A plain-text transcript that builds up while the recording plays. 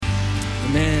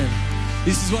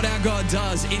This is what our God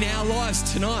does in our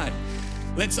lives tonight.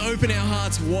 Let's open our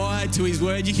hearts wide to His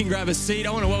Word. You can grab a seat. I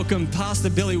want to welcome Pastor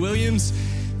Billy Williams.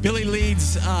 Billy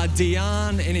leads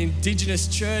Dian, an Indigenous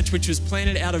church which was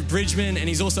planted out of Bridgman, and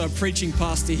he's also a preaching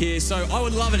pastor here. So I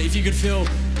would love it if you could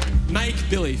make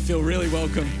Billy feel really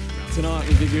welcome tonight.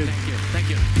 Would be good. Thank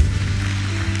you.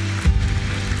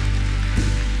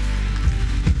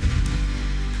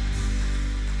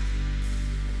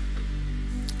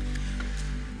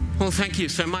 Well, thank you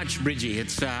so much, Bridgie. I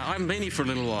haven't been here for a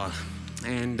little while.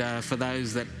 And for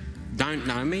those that don't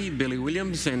know me, Billy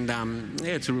Williams, and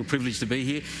it's a real privilege to be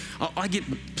here. I get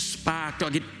sparked, I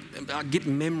get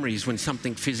memories when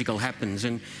something physical happens,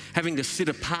 and having to sit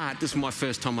apart, this is my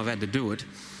first time I've had to do it,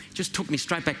 just took me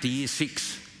straight back to year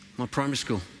 6, my primary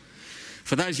school.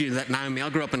 For those of you that know me, I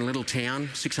grew up in a little town,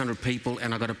 600 people,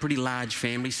 and I got a pretty large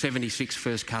family, 76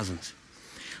 first cousins.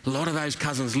 A lot of those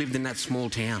cousins lived in that small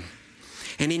town.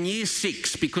 And in year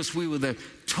 6, because we were the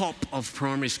top of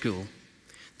primary school,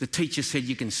 the teacher said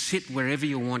you can sit wherever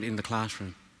you want in the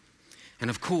classroom. And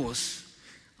of course,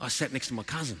 I sat next to my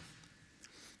cousin.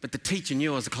 But the teacher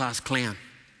knew I was the class clown.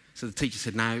 So the teacher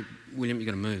said, no, William, you've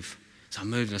got to move. So I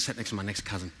moved and I sat next to my next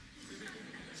cousin.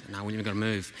 I said, no, William, you've got to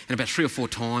move. And about 3 or 4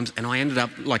 times, and I ended up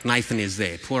like Nathan is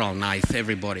there. Poor old Nath,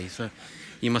 everybody. So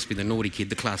you must be the naughty kid,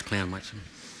 the class clown, mate.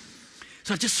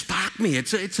 So it just sparked me.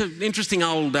 It's an interesting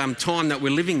old time that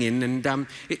we're living in, and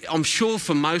I'm sure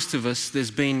for most of us there's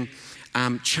been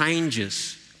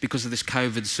changes because of this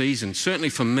COVID season. Certainly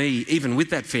for me, even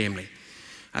with that family.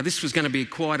 This was going to be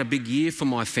quite a big year for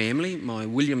my family, my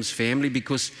Williams family,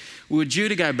 because we were due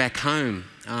to go back home.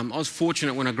 I was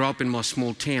fortunate when I grew up in my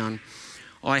small town.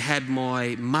 I had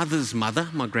my mother's mother,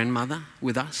 my grandmother,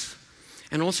 with us,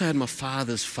 and also had my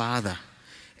father's father.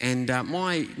 And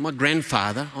my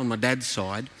grandfather, on my dad's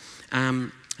side,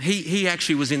 he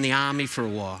actually was in the army for a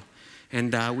while.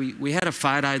 And we had a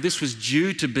photo. This was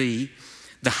due to be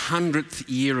the 100th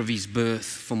year of his birth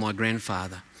for my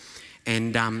grandfather.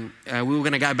 And we were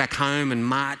going to go back home and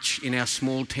march in our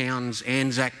small town's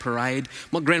Anzac parade.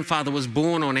 My grandfather was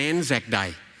born on Anzac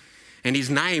Day. And his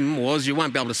name was, you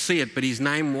won't be able to see it, but his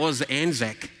name was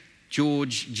Anzac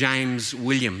George James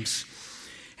Williams.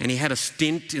 And he had a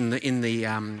stint in the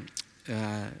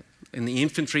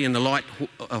infantry and the light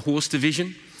horse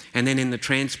division, and then in the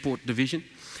transport division.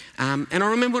 And I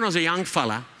remember when I was a young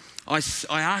fella, I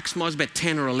asked him, I was about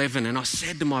 10 or 11, and I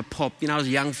said to my pop, you know, I was a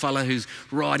young fella who's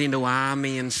right into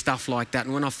army and stuff like that.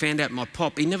 And when I found out my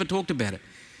pop, he never talked about it.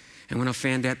 And when I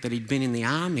found out that he'd been in the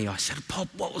army, I said, Pop,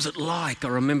 what was it like? I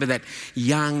remember that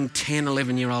young 10,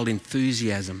 11-year-old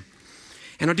enthusiasm.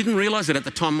 And I didn't realise it at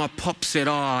the time. My pop said,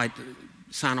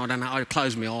 son, I don't know, I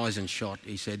closed my eyes and shot,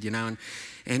 he said, you know,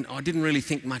 and I didn't really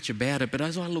think much about it. But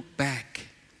as I look back,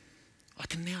 I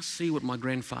can now see what my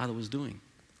grandfather was doing.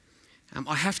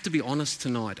 I have to be honest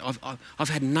tonight. I've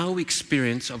had no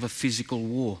experience of a physical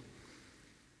war.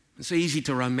 It's easy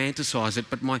to romanticise it,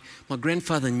 but my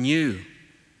grandfather knew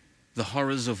the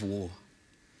horrors of war.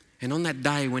 And on that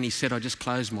day when he said, I just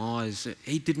closed my eyes,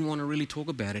 he didn't want to really talk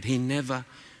about it. He never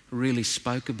really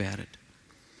spoke about it.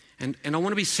 And I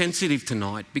want to be sensitive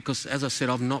tonight because, as I said,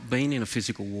 I've not been in a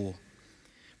physical war.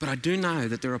 But I do know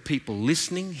that there are people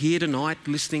listening here tonight,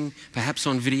 listening perhaps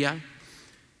on video,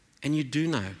 and you do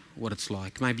know what it's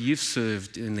like. Maybe you've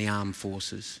served in the armed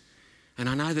forces. And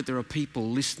I know that there are people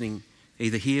listening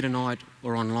either here tonight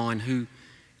or online who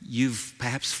you've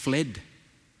perhaps fled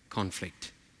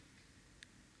conflict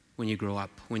when you grew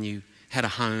up, when you had a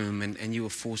home and you were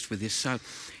forced with this. So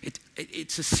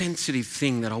it's a sensitive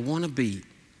thing that I want to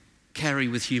carry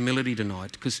with humility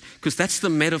tonight, because that's the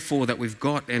metaphor that we've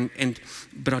got,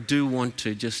 but I do want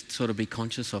to just sort of be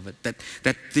conscious of it,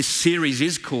 that this series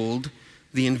is called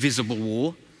The Invisible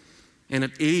War, and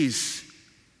it is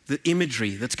the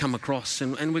imagery that's come across,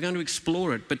 and we're going to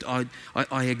explore it, but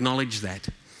I acknowledge that.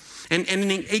 And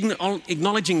in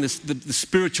acknowledging the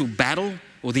spiritual battle,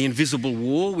 or the invisible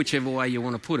war, whichever way you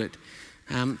want to put it,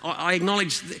 I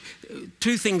acknowledge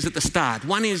 2 things at the start.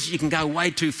 One is you can go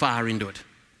way too far into it.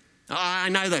 I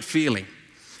know that feeling.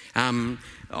 I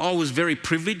was very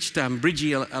privileged.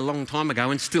 Bridgie a long time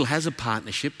ago, and still has a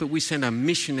partnership, but we sent a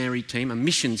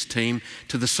missions team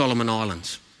to the Solomon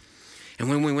Islands. And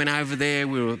when we went over there,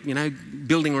 we were,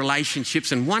 building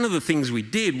relationships. And one of the things we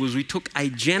did was we took a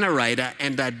generator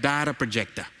and a data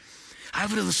projector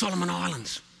over to the Solomon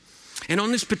Islands. And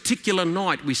on this particular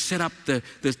night, we set up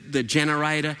the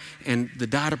generator and the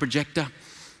data projector.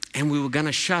 And we were going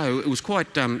to show, it was quite,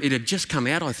 it had just come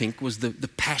out, I think, was the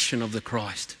Passion of the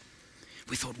Christ.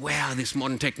 We thought, wow, this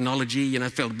modern technology,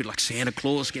 felt a bit like Santa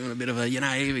Claus, giving a bit of a,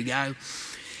 here we go.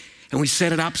 And we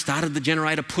set it up, started the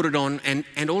generator, put it on,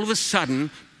 and all of a sudden,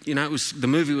 you know, the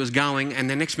movie was going, and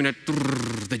the next minute,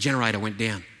 the generator went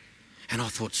down. And I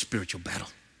thought, spiritual battle.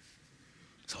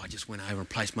 So I just went over and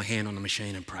placed my hand on the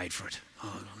machine and prayed for it.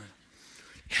 Oh,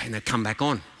 yeah, and they'd come back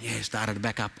on. Yeah, started to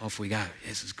back up, off we go.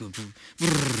 Yes, it's good.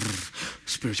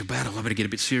 Spiritual battle, I better get a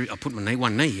bit serious. I put my knee,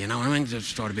 one knee, you know what I mean? Just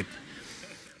started a bit.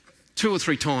 2 or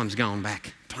 3 times going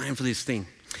back, praying for this thing.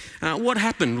 What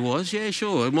happened was, yeah,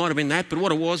 sure, it might have been that, but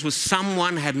what it was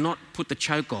someone had not put the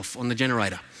choke off on the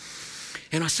generator.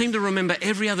 And I seem to remember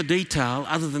every other detail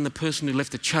other than the person who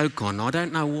left the choke on. I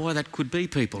don't know why that could be,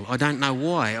 people. I don't know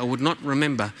why. I would not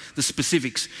remember the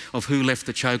specifics of who left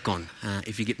the choke on,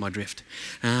 if you get my drift.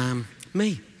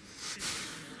 Me.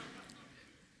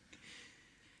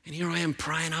 And here I am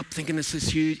praying up, thinking this is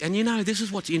huge. And you know, this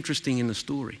is what's interesting in the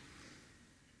story.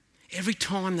 Every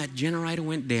time that generator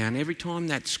went down, every time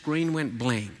that screen went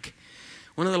blank,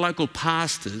 one of the local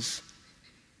pastors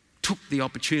took the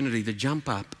opportunity to jump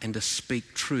up and to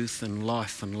speak truth and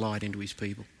life and light into his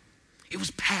people. It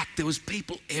was packed. There was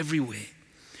people everywhere.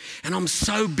 And I'm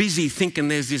so busy thinking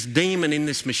there's this demon in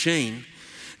this machine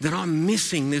that I'm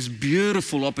missing this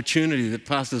beautiful opportunity that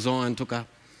Pastor Zion took up.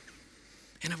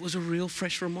 And it was a real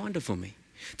fresh reminder for me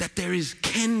that there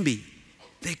can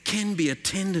be a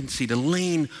tendency to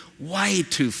lean way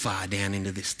too far down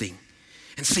into this thing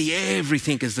and see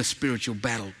everything as the spiritual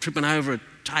battle, tripping over a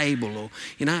table or,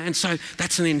 you know, and so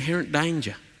that's an inherent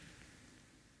danger.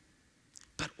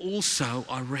 But also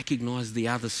I recognise the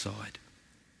other side.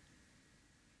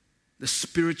 The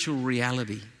spiritual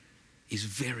reality is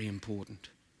very important.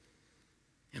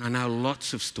 And I know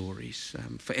lots of stories.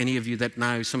 For any of you that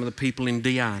know some of the people in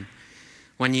Dian,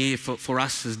 one year for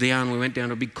us as Dian, we went down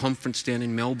to a big conference down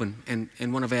in Melbourne,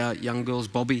 and one of our young girls,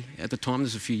 Bobby, at the time,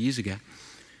 this was a few years ago,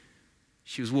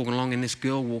 she was walking along and this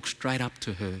girl walked straight up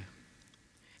to her.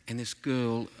 And this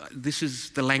girl, this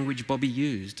is the language Bobby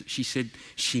used. She said,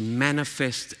 she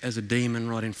manifests as a demon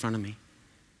right in front of me.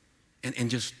 And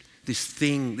just this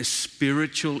thing, this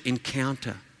spiritual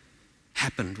encounter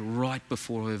happened right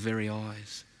before her very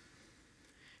eyes.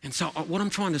 And so what I'm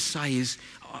trying to say is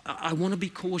I want to be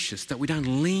cautious that we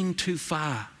don't lean too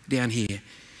far down here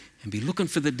and be looking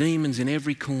for the demons in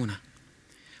every corner.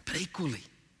 But equally,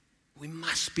 we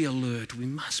must be alert, we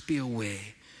must be aware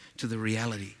to the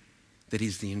reality that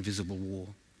is the invisible war.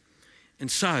 And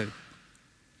so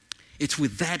it's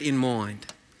with that in mind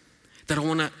that I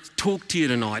want to talk to you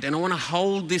tonight, and I want to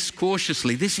hold this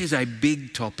cautiously. This is a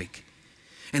big topic,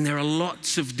 and there are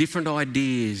lots of different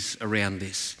ideas around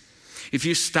this. If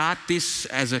you start this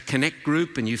as a connect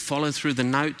group and you follow through the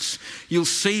notes, you'll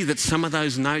see that some of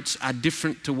those notes are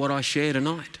different to what I share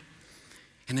tonight.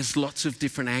 And there's lots of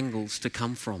different angles to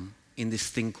come from in this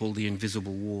thing called the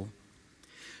invisible war.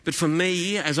 But for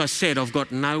me, as I said, I've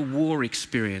got no war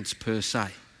experience per se,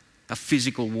 a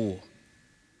physical war.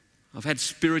 I've had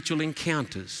spiritual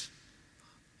encounters,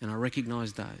 and I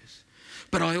recognise those.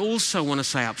 But I also want to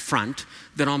say up front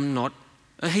that I'm not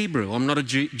a Hebrew. I'm not a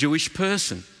Jewish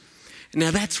person.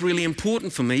 Now that's really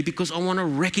important for me because I want to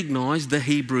recognise the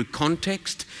Hebrew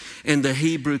context and the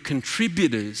Hebrew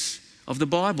contributors of the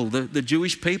Bible, the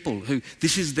Jewish people who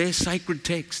this is their sacred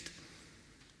text.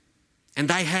 And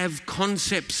they have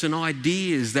concepts and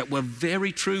ideas that were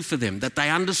very true for them, that they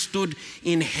understood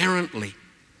inherently.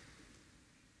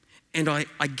 And I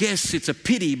guess it's a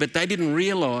pity, but they didn't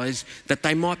realise that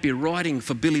they might be writing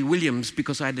for Billy Williams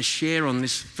because I had to share on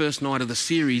this first night of the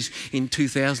series in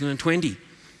 2020.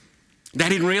 They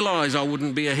didn't realise I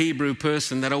wouldn't be a Hebrew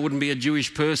person, that I wouldn't be a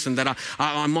Jewish person, that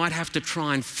I might have to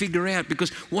try and figure out,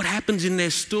 because what happens in their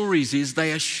stories is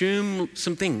they assume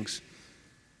some things.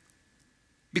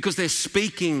 Because they're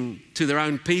speaking to their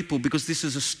own people, because this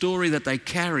is a story that they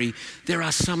carry, there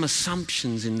are some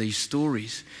assumptions in these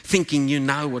stories, thinking you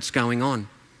know what's going on.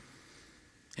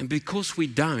 And because we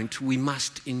don't, we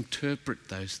must interpret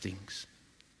those things.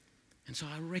 And so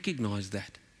I recognise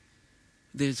that.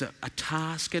 There's a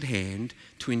task at hand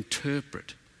to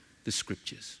interpret the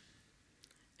scriptures.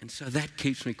 And so that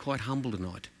keeps me quite humble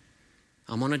tonight.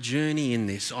 I'm on a journey in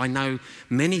this. I know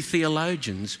many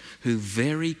theologians who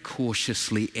very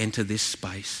cautiously enter this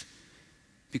space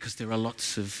because there are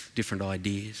lots of different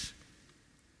ideas.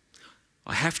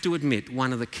 I have to admit,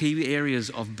 one of the key areas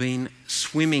I've been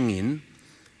swimming in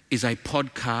is a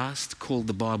podcast called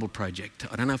The Bible Project.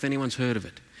 I don't know if anyone's heard of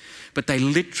it. But they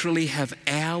literally have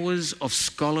hours of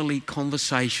scholarly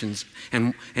conversations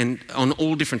and on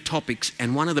all different topics,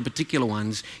 and one of the particular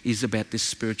ones is about this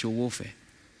spiritual warfare.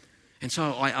 And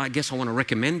so I guess I want to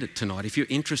recommend it tonight. If you're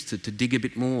interested to dig a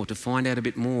bit more, to find out a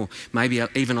bit more, maybe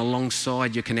even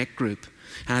alongside your Connect group,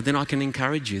 then I can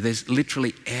encourage you. There's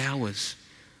literally hours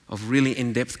of really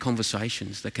in-depth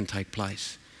conversations that can take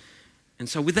place. And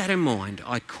so with that in mind,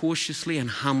 I cautiously and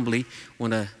humbly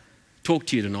want to talk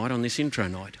to you tonight on this intro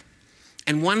night.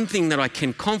 And one thing that I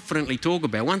can confidently talk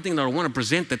about, one thing that I want to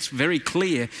present that's very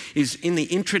clear is in the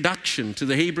introduction to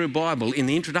the Hebrew Bible, in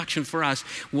the introduction for us,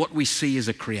 what we see as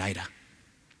a creator.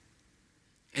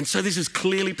 And so this is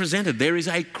clearly presented. There is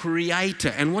a creator,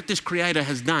 and what this creator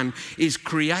has done is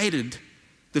created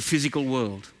the physical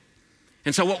world.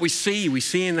 And so what we see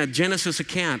in the Genesis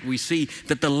account, we see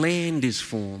that the land is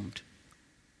formed,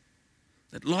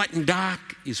 that light and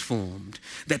dark is formed,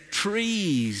 that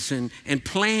trees and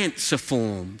plants are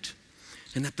formed,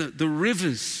 and that the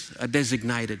rivers are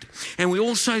designated. And we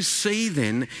also see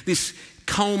then this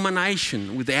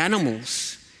culmination with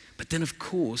animals, but then of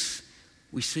course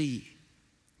we see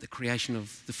the creation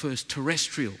of the first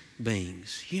terrestrial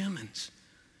beings, humans.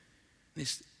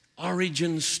 This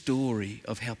origin story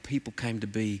of how people came to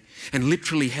be, and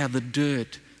literally how the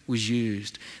dirt was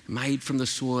used, made from the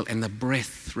soil, and the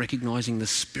breath, recognising the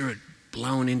spirit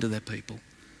blown into their people.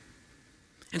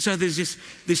 And so there's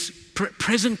this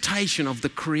presentation of the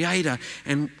Creator,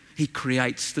 and He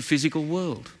creates the physical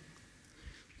world.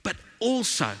 But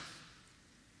also,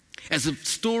 as the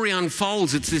story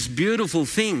unfolds, it's this beautiful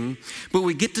thing, but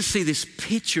we get to see this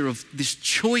picture of this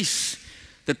choice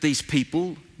that these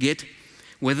people get,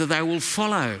 whether they will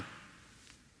follow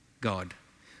God,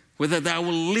 whether they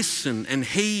will listen and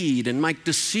heed and make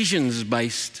decisions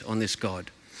based on this God.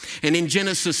 And in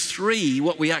Genesis 3,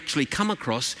 what we actually come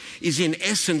across is in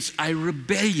essence a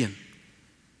rebellion.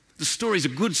 The story is a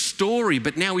good story,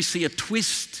 but now we see a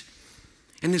twist.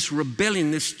 And this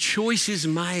rebellion, this choice is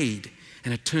made,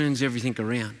 and it turns everything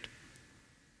around.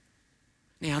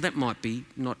 Now that might be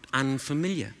not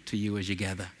unfamiliar to you as you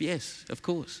gather. Yes, of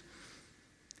course.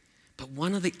 But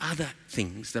one of the other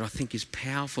things that I think is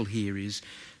powerful here is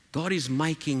God is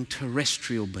making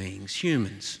terrestrial beings,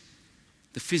 humans,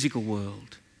 the physical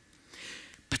world.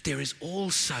 But there is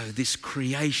also this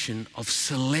creation of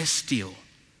celestial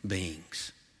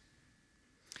beings.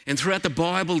 And throughout the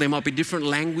Bible, there might be different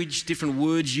language, different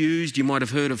words used. You might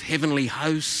have heard of heavenly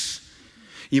hosts.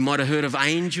 You might have heard of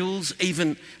angels.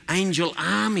 Even angel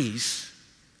armies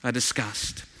are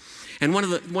discussed. And one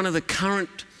of the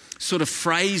current sort of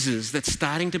phrases that's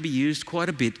starting to be used quite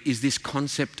a bit is this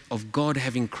concept of God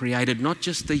having created not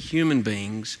just the human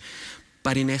beings,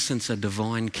 but in essence a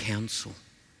divine council.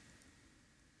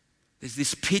 There's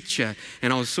this picture,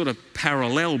 and I was sort of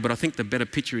parallel, but I think the better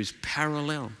picture is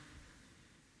parallel.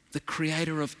 The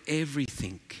creator of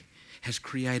everything has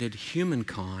created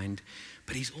humankind,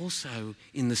 but he's also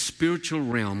in the spiritual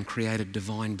realm created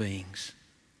divine beings.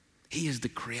 He is the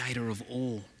creator of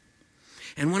all.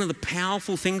 And one of the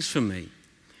powerful things for me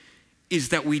is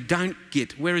that we don't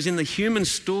get, whereas in the human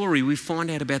story we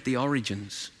find out about the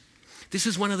origins. This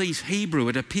is one of these Hebrew,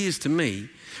 it appears to me,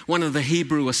 one of the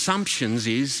Hebrew assumptions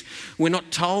is we're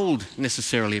not told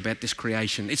necessarily about this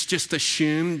creation. It's just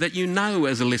assumed that you know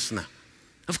as a listener.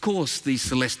 Of course these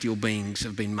celestial beings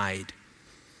have been made.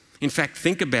 In fact,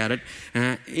 think about it,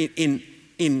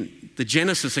 in the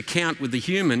Genesis account with the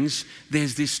humans,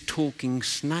 there's this talking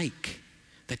snake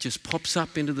that just pops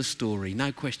up into the story,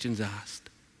 no questions asked.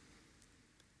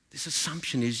 This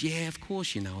assumption is, yeah, of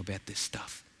course you know about this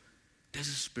stuff. There's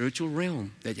a spiritual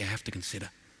realm that you have to consider.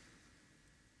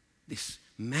 This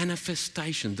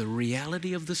manifestation, the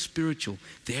reality of the spiritual,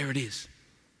 there it is.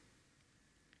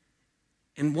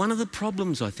 And one of the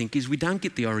problems, I think, is we don't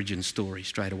get the origin story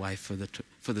straight away for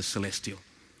the celestial.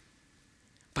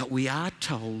 But we are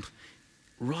told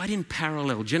right in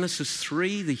parallel. Genesis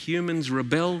 3, the humans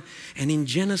rebel, and in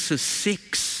Genesis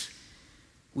 6,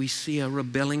 we see a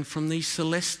rebelling from these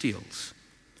celestials.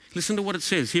 Listen to what it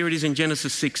says. Here it is in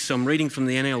Genesis 6. I'm reading from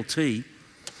the NLT.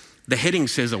 The heading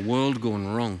says, "A world gone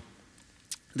wrong."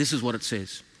 This is what it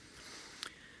says.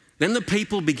 "Then the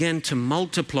people began to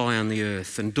multiply on the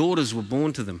earth, and daughters were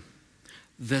born to them.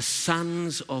 The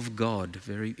sons of God,"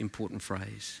 very important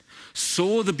phrase,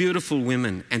 "saw the beautiful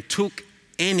women and took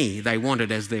any they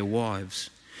wanted as their wives.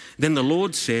 Then the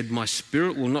Lord said, 'My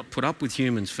spirit will not put up with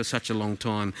humans for such a long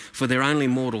time, for they're only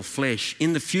mortal flesh.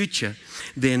 In the future,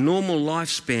 their normal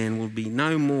lifespan will be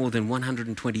no more than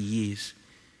 120 years.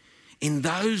 In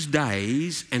those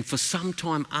days, and for some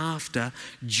time after,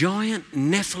 giant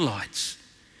Nephilites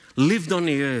lived on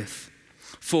the earth.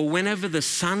 For whenever the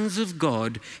sons of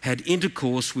God had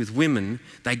intercourse with women,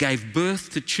 they gave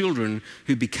birth to children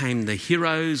who became the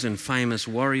heroes and famous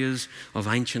warriors of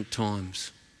ancient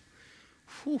times."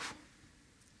 Whew.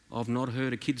 I've not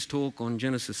heard a kid's talk on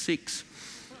Genesis 6.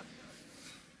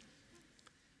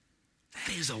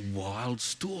 That is a wild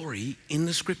story in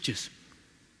the scriptures.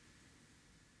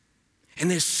 And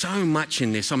there's so much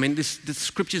in this. I mean, the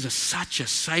scriptures are such a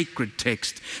sacred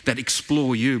text that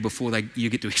explore you before you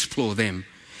get to explore them.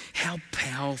 How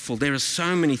powerful. There are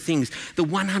so many things. The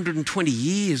 120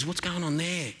 years, what's going on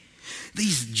there?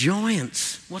 These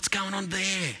giants, what's going on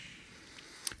there?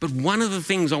 But one of the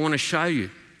things I want to show you,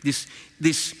 this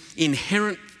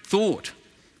inherent thought,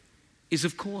 is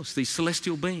of course these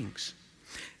celestial beings.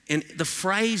 And the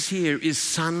phrase here is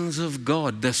sons of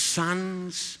God, the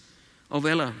sons of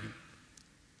Elohim.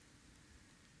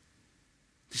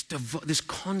 This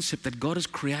concept that God has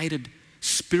created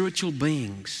spiritual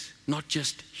beings, not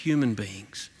just human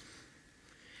beings.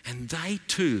 And they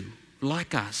too,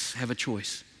 like us, have a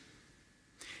choice.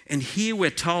 And here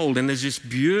we're told, and there's this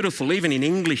beautiful, even in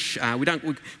English,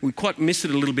 we quite miss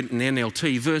it a little bit in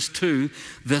NLT, verse 2,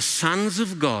 the sons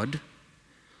of God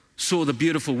saw the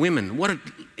beautiful women.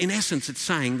 In essence, it's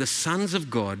saying the sons of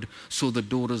God saw the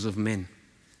daughters of men.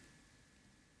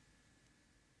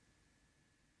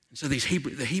 So the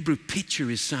Hebrew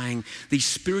picture is saying these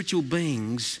spiritual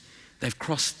beings, they've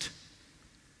crossed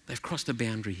a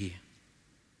boundary here.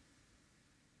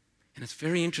 And it's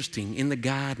very interesting. In the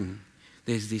garden,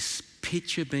 there's this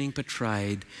picture being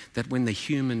portrayed that when the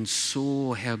humans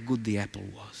saw how good the apple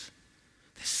was,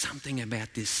 there's something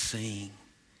about this seeing.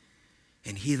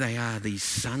 And here they are, these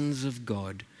sons of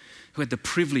God, who had the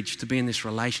privilege to be in this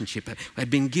relationship, had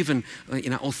been given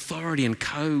authority and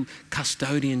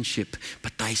co-custodianship,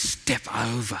 but they step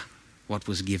over what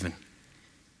was given.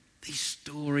 These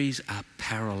stories are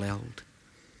paralleled.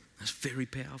 That's very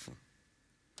powerful.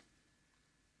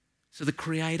 So the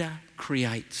Creator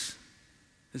creates.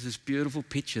 There's this beautiful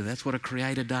picture. That's what a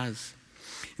creator does.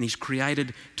 And he's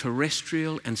created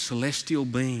terrestrial and celestial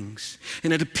beings.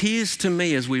 And it appears to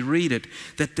me as we read it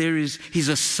that he's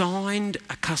assigned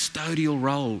a custodial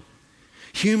role.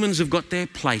 Humans have got their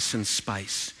place in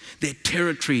space, their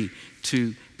territory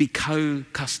to be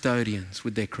co-custodians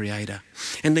with their Creator.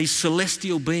 And these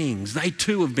celestial beings, they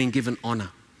too have been given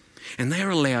honour. And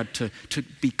they're allowed to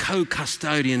be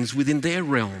co-custodians within their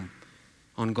realm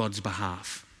on God's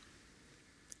behalf.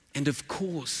 And of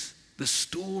course, the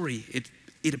story,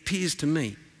 it appears to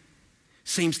me,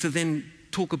 seems to then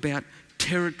talk about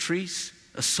territories,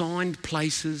 assigned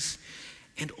places,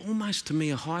 and almost to me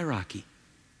a hierarchy.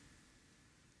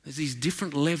 There's these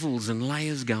different levels and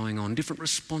layers going on, different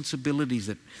responsibilities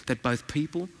that both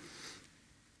people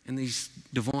and these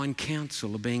divine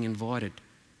council are being invited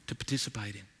to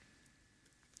participate in.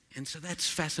 And so that's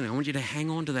fascinating. I want you to hang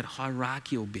on to that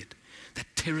hierarchical bit, that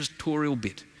territorial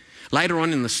bit. Later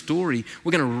on in the story,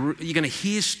 you're going to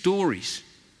hear stories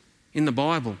in the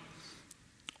Bible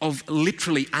of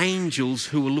literally angels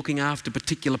who were looking after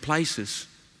particular places,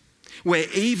 where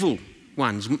evil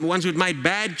ones who had made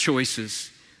bad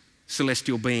choices,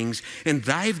 celestial beings, and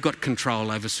they've got control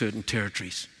over certain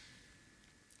territories.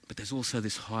 But there's also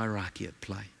this hierarchy at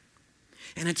play.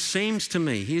 And it seems to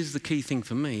me, here's the key thing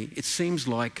for me, it seems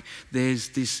like there's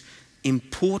this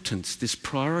importance, this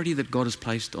priority that God has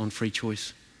placed on free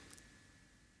choice.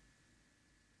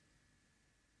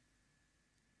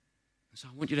 So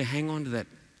I want you to hang on to that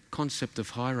concept of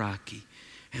hierarchy,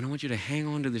 and I want you to hang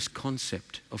on to this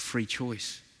concept of free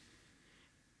choice.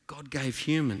 God gave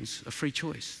humans a free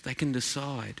choice. They can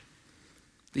decide.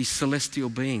 These celestial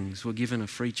beings were given a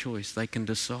free choice. They can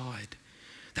decide.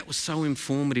 That was so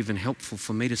informative and helpful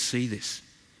for me to see this,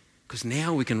 because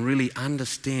now we can really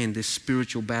understand this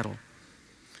spiritual battle.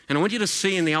 And I want you to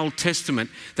see in the Old Testament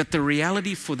that the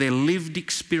reality for their lived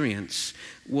experience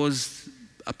was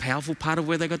a powerful part of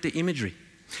where they got their imagery.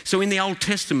 So in the Old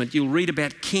Testament, you'll read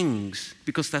about kings,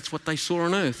 because that's what they saw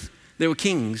on earth. There were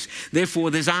kings.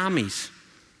 Therefore, there's armies.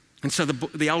 And so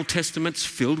the Old Testament's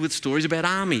filled with stories about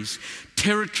armies,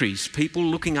 territories, people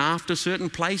looking after certain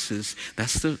places.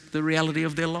 That's the reality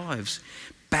of their lives.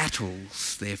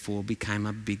 Battles, therefore, became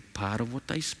a big part of what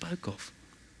they spoke of.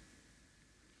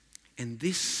 And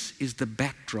this is the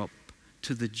backdrop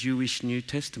to the Jewish New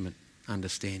Testament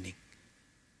understanding.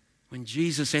 When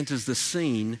Jesus enters the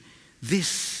scene,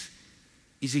 this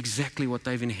is exactly what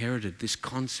they've inherited, this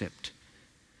concept.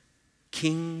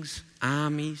 Kings,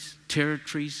 armies,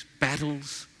 territories,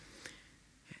 battles.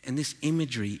 And this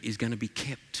imagery is going to be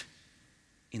kept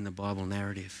in the Bible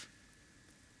narrative.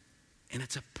 And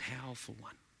it's a powerful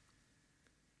one.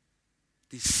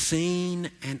 This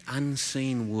seen and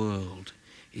unseen world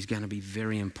is going to be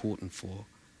very important for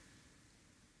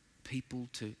people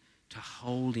to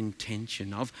hold in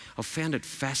tension. I've found it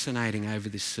fascinating over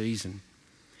this season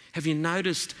Have you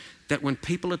noticed that when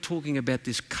people are talking about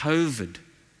this COVID,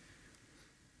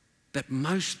 that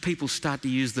most people start to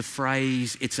use the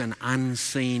phrase, it's an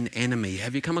unseen enemy?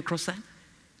 Have you come across that?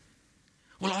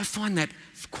 Well, I find that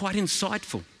quite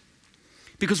insightful,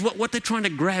 because what they're trying to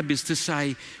grab is to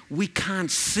say, we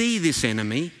can't see this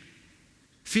enemy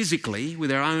physically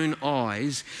with our own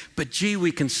eyes, but gee,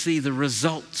 we can see the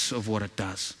results of what it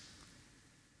does.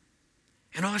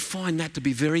 And I find that to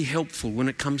be very helpful when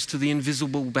it comes to the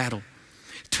invisible battle,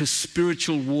 to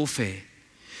spiritual warfare,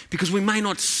 because we may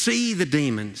not see the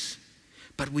demons,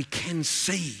 but we can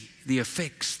see the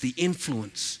effects, the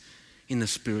influence in the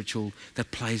spiritual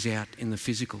that plays out in the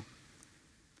physical.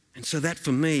 And so that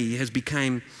for me has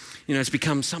become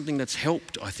something that's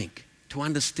helped, I think, to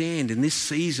understand in this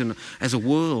season as a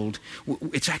world.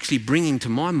 It's actually bringing to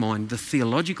my mind the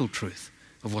theological truth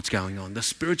of what's going on, the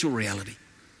spiritual reality.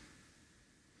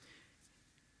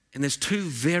 And there's two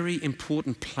very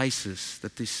important places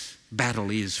that this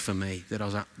battle is for me that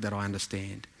I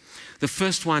understand. The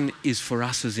first one is for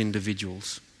us as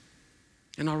individuals.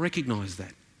 And I recognise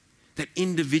that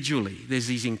individually there's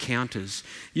these encounters.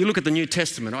 You look at the New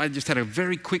Testament, I just had a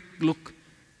very quick look,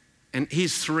 and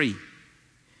here's three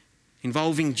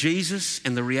involving Jesus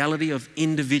and the reality of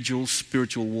individual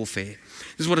spiritual warfare.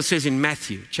 This is what it says in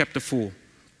Matthew chapter 4.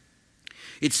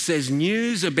 It says,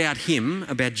 news about him,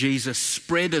 about Jesus,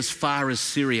 spread as far as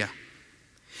Syria,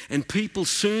 and people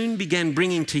soon began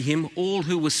bringing to him all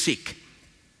who were sick,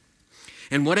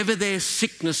 and whatever their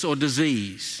sickness or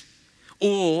disease,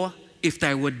 or if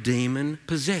they were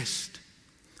demon-possessed,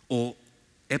 or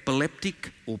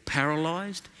epileptic, or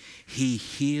paralysed, he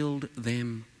healed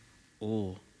them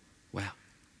all. Wow.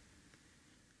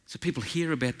 So people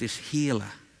hear about this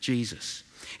healer, Jesus,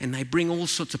 and they bring all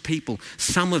sorts of people.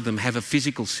 Some of them have a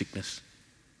physical sickness.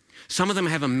 Some of them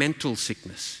have a mental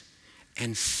sickness.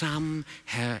 And some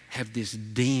have this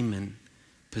demon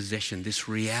possession, this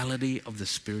reality of the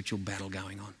spiritual battle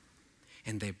going on.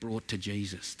 And they're brought to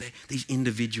Jesus. They're these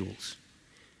individuals.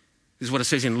 This is what it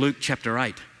says in Luke chapter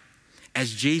 8.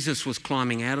 As Jesus was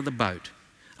climbing out of the boat,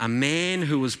 a man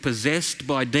who was possessed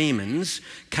by demons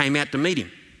came out to meet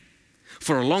him.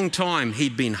 For a long time,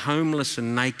 he'd been homeless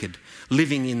and naked,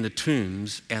 living in the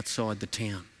tombs outside the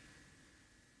town.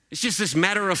 It's just this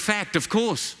matter of fact, of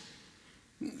course.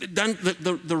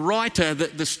 The writer,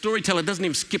 the storyteller doesn't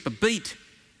even skip a beat.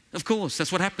 Of course,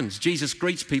 that's what happens. Jesus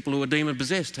greets people who are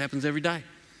demon-possessed. It happens every day.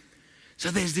 So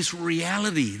there's this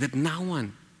reality that no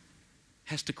one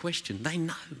has to question. They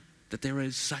know that there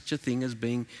is such a thing as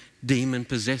being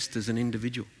demon-possessed as an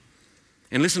individual.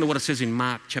 And listen to what it says in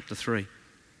Mark chapter 3.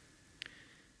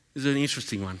 This is an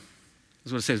interesting one. This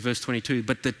is what it says, verse 22.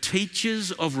 But the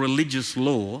teachers of religious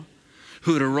law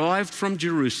who had arrived from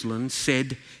Jerusalem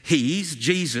said,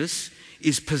 Jesus,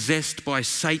 is possessed by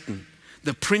Satan,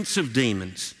 the prince of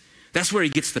demons. That's where he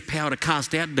gets the power to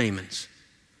cast out demons.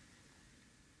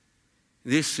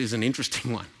 This is an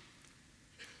interesting one.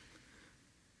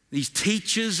 These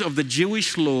teachers of the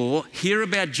Jewish law hear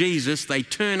about Jesus, they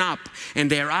turn up,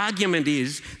 and their argument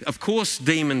is, of course,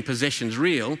 demon possession's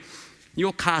real.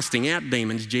 You're casting out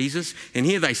demons, Jesus. And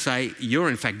here they say, you're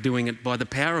in fact doing it by the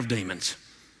power of demons.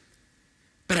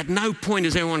 But at no point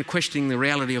is anyone questioning the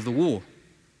reality of the war.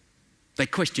 They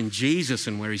question Jesus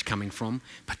and where he's coming from,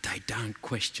 but they don't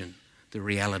question the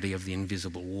reality of the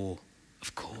invisible war,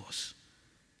 of course.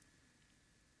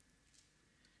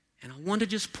 And I want to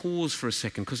just pause for a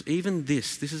second, because even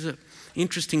this is an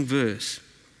interesting verse.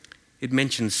 It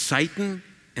mentions Satan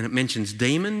and it mentions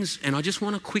demons, and I just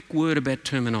want a quick word about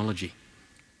terminology.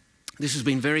 This has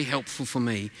been very helpful for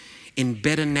me in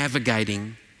better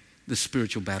navigating the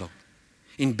spiritual battle,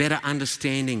 in better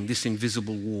understanding this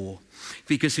invisible war.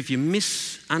 Because if you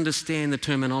misunderstand the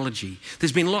terminology,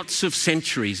 there's been lots of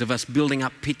centuries of us building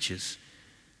up pictures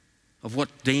of what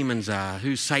demons are,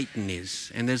 who Satan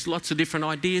is, and there's lots of different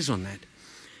ideas on that.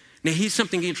 Now here's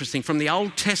something interesting. From the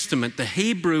Old Testament, the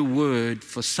Hebrew word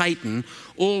for Satan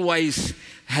always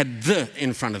had the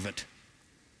in front of it.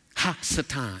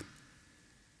 Ha-Satan.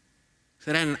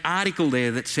 So they had an article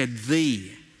there that said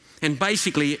the. And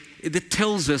basically it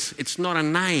tells us it's not a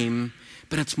name,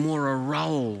 but it's more a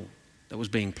role that was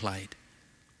being played.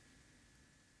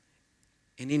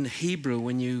 And in Hebrew,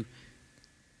 when you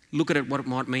look at it, what it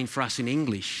might mean for us in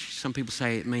English, some people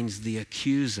say it means the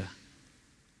accuser.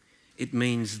 It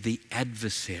means the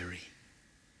adversary.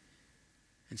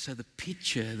 And so the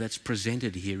picture that's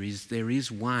presented here is there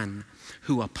is one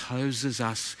who opposes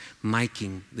us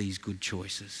making these good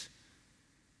choices.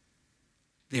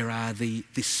 There are the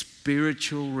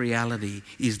spiritual reality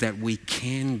is that we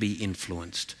can be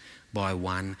influenced by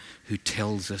one who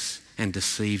tells us and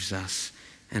deceives us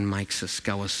and makes us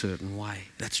go a certain way.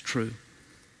 That's true.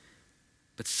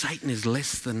 But Satan is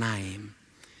less the name.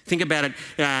 Think about it.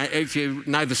 If you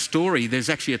know the story, there's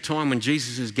actually a time when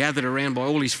Jesus is gathered around by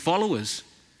all his followers,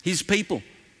 his people.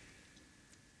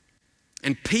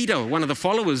 And Peter, one of the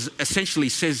followers, essentially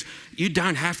says, you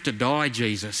don't have to die,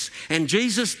 Jesus. And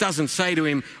Jesus doesn't say to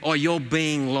him, oh, you're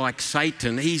being like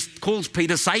Satan. He calls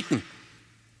Peter Satan.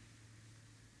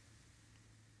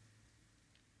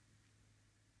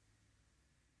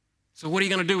 So what are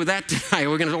you going to do with that today?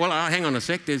 We're going to, well, hang on a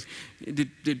sec. Did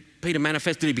Peter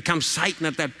manifest? Did he become Satan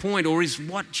at that point? Or is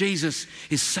what Jesus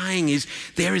is saying is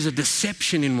there is a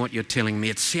deception in what you're telling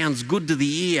me. It sounds good to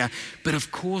the ear, but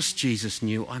of course Jesus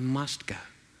knew I must go.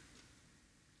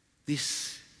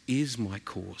 This is my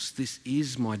course. This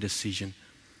is my decision.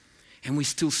 And we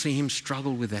still see him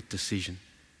struggle with that decision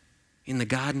in the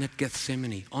garden at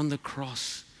Gethsemane, on the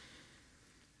cross.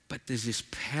 But there's this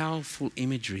powerful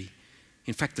imagery.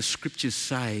 In fact, the scriptures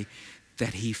say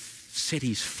that he set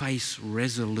his face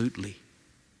resolutely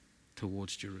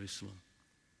towards Jerusalem.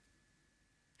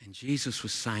 And Jesus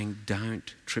was saying,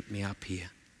 don't trip me up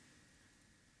here.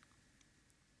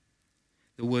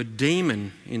 The word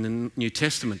demon in the New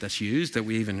Testament that's used, that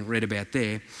we even read about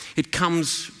there, it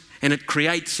comes and it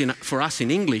creates, for us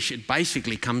in English, it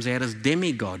basically comes out as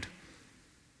demigod.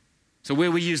 So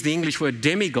where we use the English word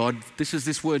demigod, this is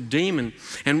this word demon.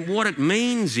 And what it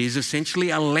means is essentially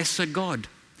a lesser god.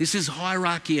 This is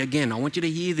hierarchy again. I want you to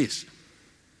hear this.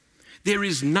 There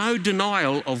is no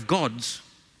denial of gods,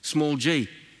 small g,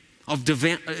 of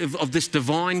this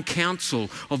divine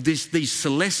counsel, of these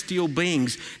celestial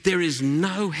beings. There is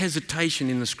no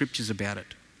hesitation in the scriptures about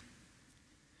it.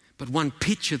 But one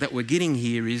picture that we're getting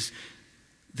here is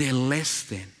they're less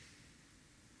than.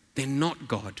 They're not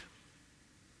God.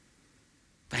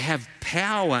 They have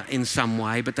power in some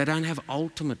way, but they don't have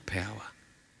ultimate power.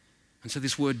 And so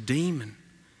this word demon,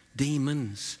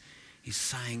 demons, is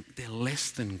saying they're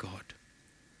less than God.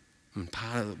 And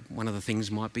one of the things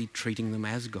might be treating them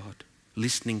as God,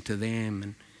 listening to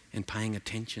them and paying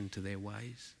attention to their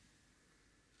ways.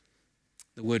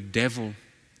 The word devil,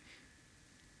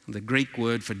 the Greek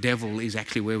word for devil is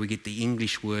actually where we get the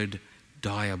English word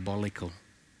diabolical.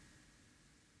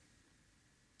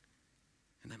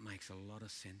 And that makes a lot of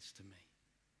sense to me.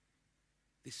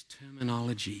 This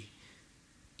terminology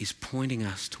is pointing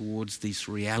us towards this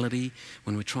reality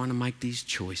when we're trying to make these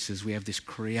choices. We have this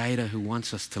Creator who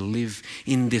wants us to live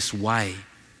in this way,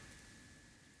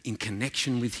 in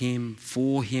connection with Him,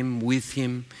 for Him, with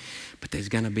Him. But there's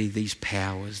going to be these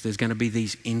powers, there's going to be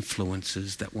these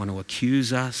influences that want to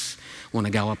accuse us, want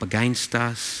to go up against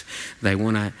us. They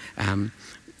want to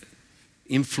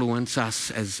influence us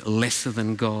as lesser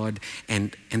than God,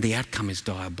 and the outcome is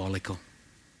diabolical.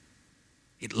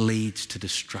 It leads to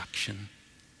destruction,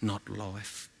 not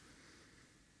life.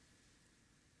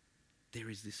 There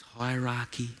is this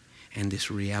hierarchy and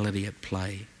this reality at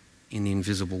play in the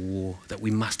invisible war that we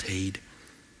must heed.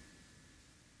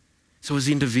 So as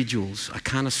individuals, I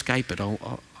can't escape it.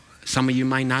 Some of you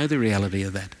may know the reality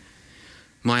of that.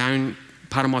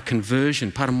 Part of my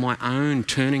conversion, part of my own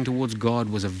turning towards God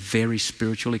was a very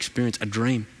spiritual experience, a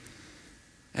dream.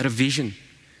 I had a vision.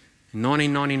 In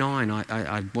 1999,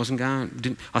 I wasn't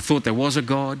going, I thought there was a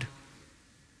God,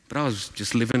 but I was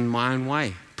just living my own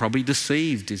way. Probably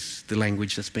deceived is the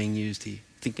language that's being used here.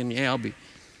 Thinking, yeah, I'll be.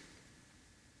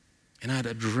 And I had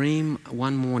a dream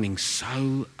one morning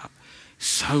so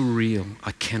real,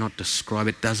 I cannot describe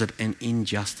it. Does it an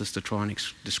injustice to try and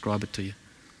describe it to you?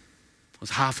 I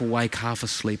was half awake, half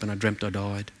asleep, and I dreamt I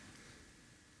died.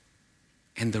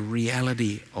 And the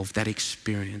reality of that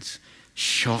experience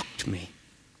shocked me.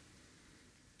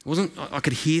 I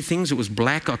could hear things, it was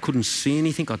black, I couldn't see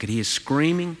anything, I could hear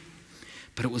screaming,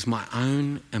 but it was my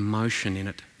own emotion in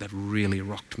it that really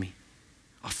rocked me.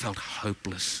 I felt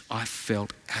hopeless. I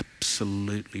felt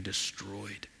absolutely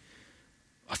destroyed.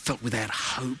 I felt without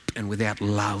hope and without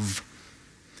love.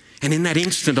 And in that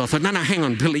instant, I thought, no, hang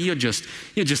on, Billy, you're just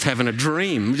having a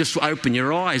dream. Just open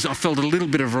your eyes. I felt a little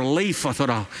bit of relief. I thought,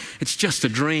 oh, it's just a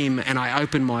dream. And I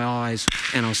opened my eyes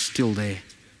and I was still there.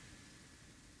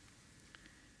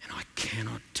 And I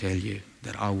cannot tell you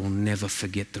that I will never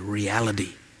forget the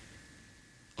reality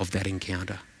of that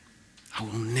encounter. I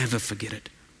will never forget it.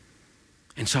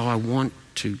 And so I want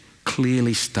to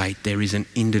clearly state there is an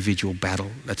individual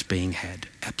battle that's being had.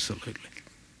 Absolutely.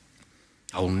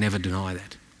 I will never deny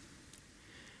that.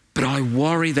 But I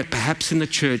worry that perhaps in the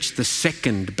church, the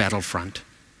second battlefront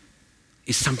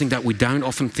is something that we don't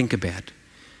often think about.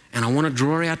 And I want to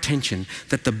draw our attention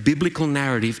that the biblical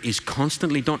narrative is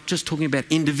constantly not just talking about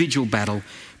individual battle,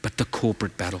 but the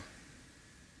corporate battle.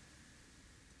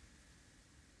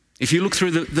 If you look through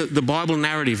the Bible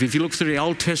narrative, if you look through the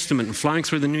Old Testament and flowing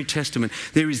through the New Testament,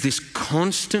 there is this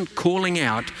constant calling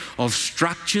out of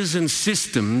structures and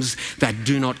systems that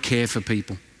do not care for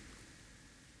people.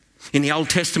 In the Old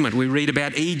Testament, we read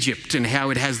about Egypt and how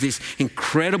it has this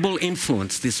incredible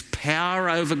influence, this power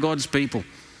over God's people.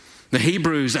 The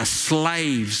Hebrews are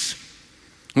slaves.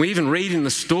 We even read in the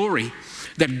story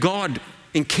that God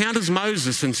encounters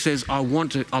Moses and says,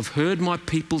 I've heard my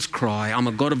people's cry. I'm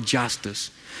a God of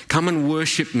justice. Come and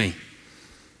worship me.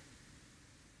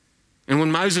 And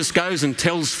when Moses goes and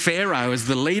tells Pharaoh as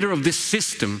the leader of this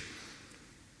system,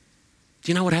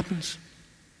 do you know what happens?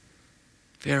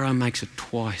 Pharaoh makes it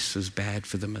twice as bad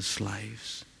for them as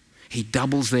slaves. He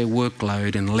doubles their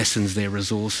workload and lessens their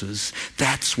resources.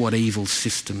 That's what evil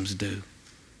systems do.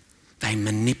 They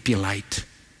manipulate.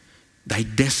 They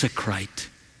desecrate.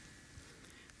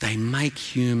 They make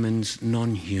humans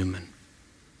non-human.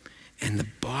 And the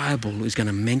Bible is going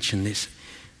to mention this.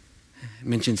 It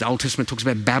mentions the Old Testament talks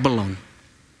about Babylon.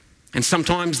 And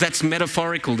sometimes that's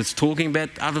metaphorical. It's talking about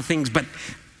other things. But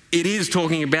it is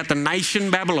talking about the nation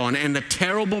Babylon and the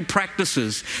terrible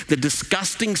practices, the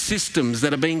disgusting systems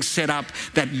that are being set up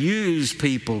that use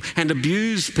people and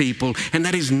abuse people. And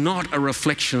that is not a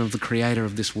reflection of the creator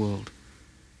of this world.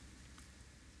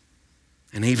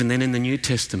 And even then in the New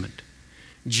Testament,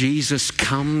 Jesus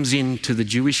comes into the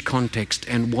Jewish context,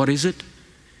 and what is it?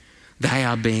 They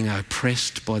are being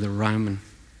oppressed by the Roman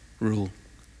rule.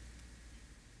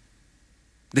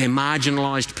 They're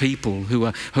marginalised people who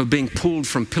are being pulled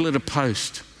from pillar to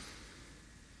post.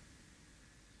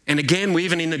 And again,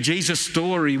 even in the Jesus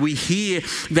story, we hear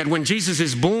that when Jesus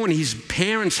is born, his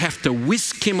parents have to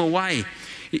whisk him away.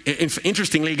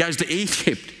 Interestingly, he goes to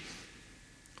Egypt.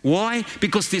 Why?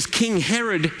 Because this King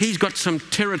Herod, he's got some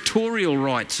territorial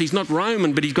rights. He's not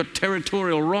Roman, but he's got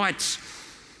territorial rights.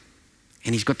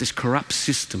 And he's got this corrupt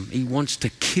system. He wants to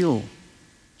kill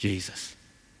Jesus.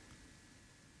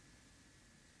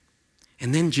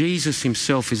 And then Jesus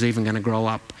himself is even going to grow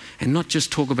up and not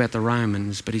just talk about the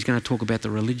Romans, but he's going to talk about the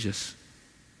religious.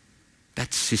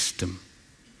 That system.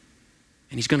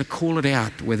 And he's going to call it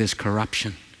out where there's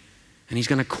corruption. And he's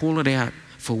going to call it out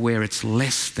for where it's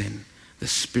less than the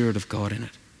Spirit of God in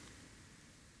it.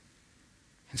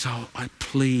 And so I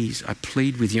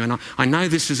plead with you. And I know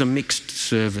this is a mixed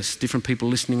service, different people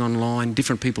listening online,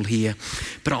 different people here.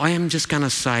 But I am just going to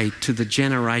say to the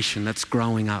generation that's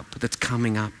growing up, that's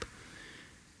coming up,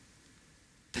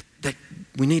 that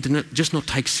we need to just not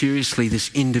take seriously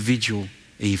this individual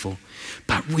evil.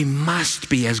 But we must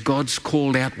be, as God's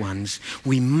called out ones,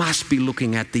 we must be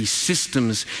looking at these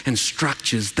systems and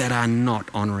structures that are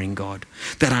not honouring God,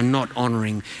 that are not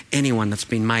honouring anyone that's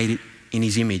been made in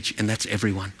his image, and that's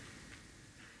everyone.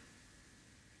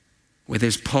 Where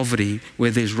there's poverty,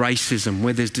 where there's racism,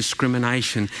 where there's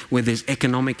discrimination, where there's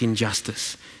economic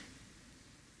injustice,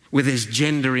 where there's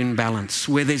gender imbalance,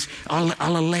 where there's,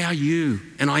 I'll allow you,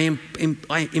 and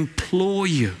I implore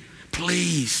you,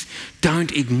 please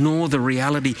don't ignore the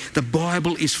reality. The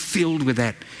Bible is filled with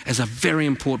that as a very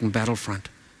important battlefront.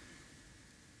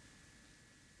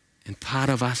 And part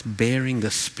of us bearing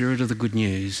the spirit of the good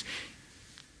news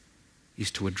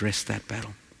is to address that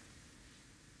battle.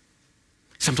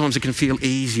 Sometimes it can feel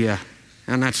easier.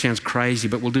 And that sounds crazy,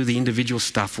 but we'll do the individual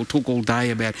stuff. We'll talk all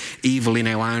day about evil in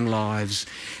our own lives.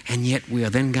 And yet we are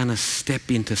then going to step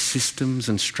into systems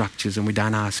and structures and we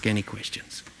don't ask any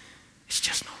questions. It's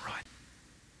just not right.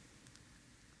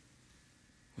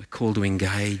 We're called to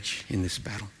engage in this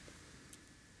battle.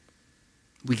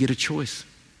 We get a choice.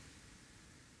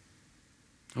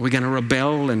 Are we going to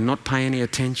rebel and not pay any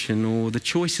attention, or the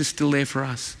choice is still there for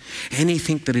us?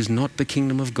 Anything that is not the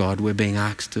kingdom of God, we're being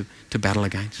asked to battle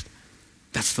against.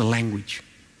 That's the language.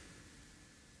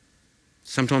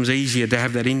 Sometimes easier to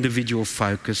have that individual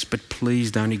focus, but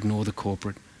please don't ignore the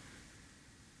corporate.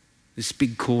 This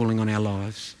big calling on our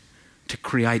lives to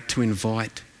create, to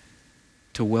invite,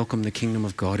 to welcome the kingdom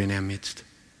of God in our midst.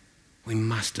 We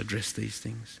must address these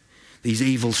things. These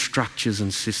evil structures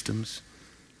and systems,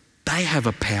 they have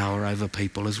a power over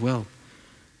people as well.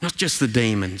 Not just the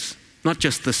demons, not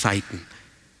just the Satan.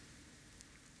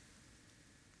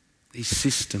 These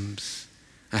systems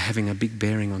are having a big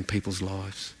bearing on people's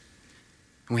lives.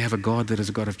 And we have a God that is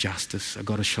a God of justice, a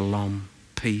God of shalom,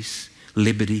 peace,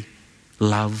 liberty,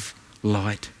 love,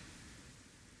 light.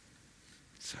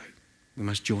 So we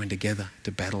must join together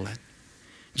to battle that.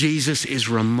 Jesus is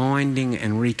reminding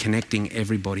and reconnecting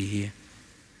everybody here.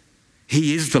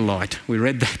 He is the light. We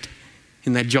read that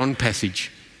in that John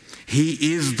passage.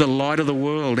 He is the light of the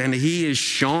world, and he is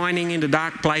shining into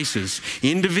dark places,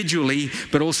 individually,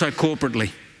 but also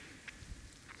corporately.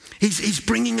 He's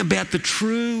bringing about the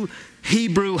true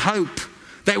Hebrew hope.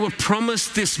 They were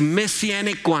promised this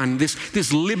messianic one,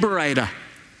 this liberator.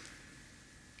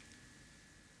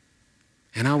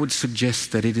 And I would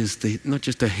suggest that it is not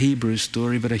just a Hebrew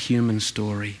story, but a human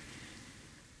story.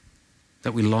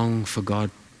 That we long for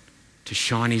God to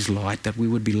shine his light, that we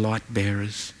would be light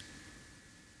bearers.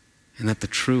 And that the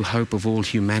true hope of all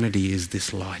humanity is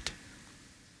this light.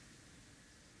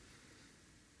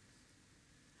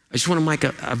 I just want to make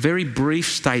a very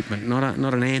brief statement, not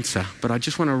an answer, but I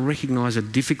just want to recognize a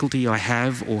difficulty I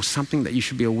have or something that you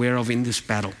should be aware of in this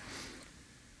battle.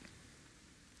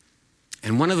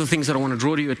 And one of the things that I want to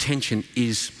draw to your attention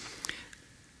is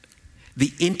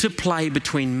the interplay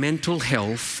between mental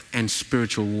health and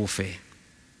spiritual warfare.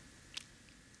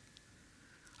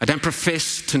 I don't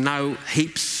profess to know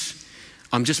heaps.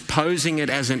 I'm just posing it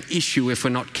as an issue if we're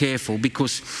not careful,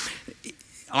 because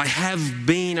I have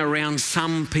been around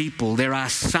some people. There are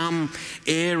some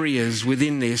areas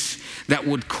within this that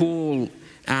would call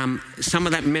some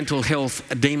of that mental health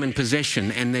a demon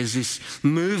possession, and there's this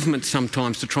movement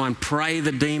sometimes to try and pray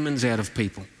the demons out of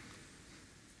people.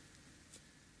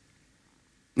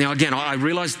 Now again, I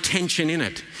realise tension in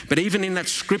it, but even in that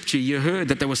scripture you heard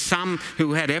that there were some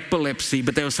who had epilepsy,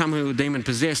 but there were some who were demon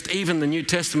possessed. Even the New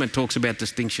Testament talks about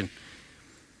distinction.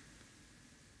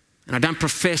 And I don't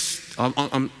profess,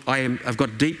 I've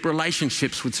got deep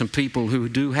relationships with some people who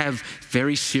do have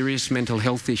very serious mental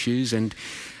health issues, and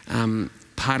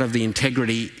part of the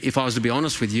integrity, if I was to be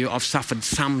honest with you, I've suffered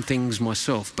some things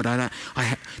myself, but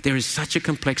there is such a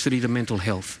complexity to mental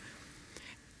health.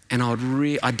 And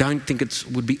I don't think it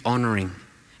would be honouring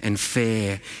and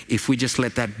fair if we just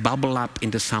let that bubble up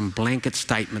into some blanket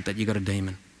statement that you got a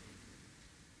demon.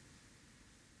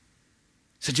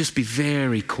 So just be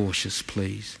very cautious,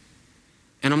 please.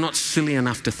 And I'm not silly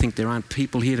enough to think there aren't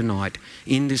people here tonight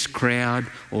in this crowd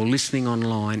or listening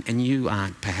online, and you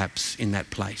aren't perhaps in that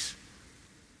place.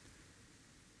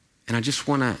 And I just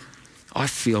want to, I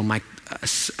feel, make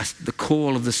the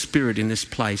call of the Spirit in this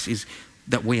place is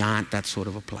that we aren't that sort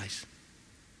of a place.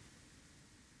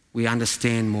 We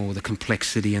understand more the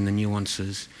complexity and the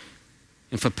nuances.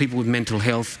 And for people with mental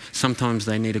health, sometimes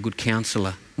they need a good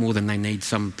counsellor more than they need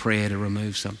some prayer to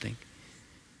remove something.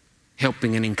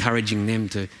 Helping and encouraging them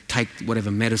to take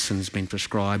whatever medicine's been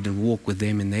prescribed and walk with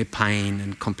them in their pain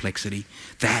and complexity.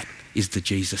 That is the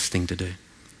Jesus thing to do.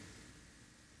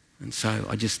 And so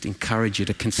I just encourage you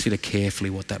to consider carefully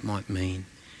what that might mean.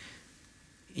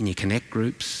 In your connect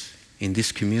groups, in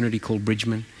this community called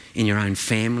Bridgeman, in your own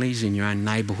families, in your own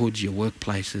neighbourhoods, your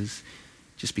workplaces,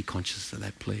 just be conscious of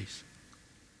that, please.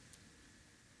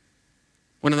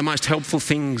 One of the most helpful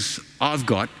things I've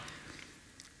got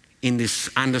in this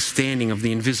understanding of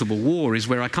the invisible war is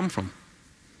where I come from.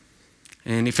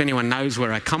 And if anyone knows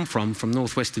where I come from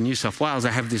northwestern New South Wales,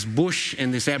 I have this bush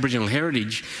and this Aboriginal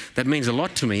heritage that means a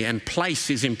lot to me, and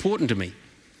place is important to me.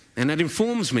 And that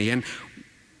informs me. And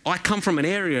I come from an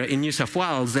area in New South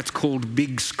Wales that's called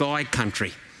Big Sky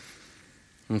Country.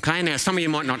 Okay, now some of you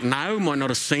might not know, might not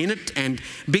have seen it, and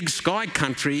Big Sky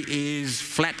Country is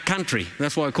flat country.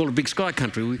 That's why I call it Big Sky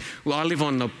Country. I live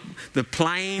on the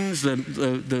plains,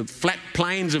 the flat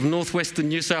plains of northwestern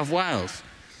New South Wales.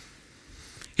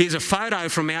 Here's a photo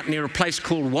from out near a place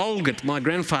called Walgett. My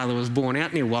grandfather was born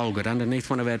out near Walgett, underneath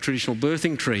one of our traditional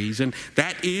birthing trees, and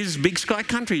that is Big Sky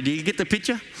Country. Do you get the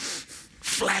picture?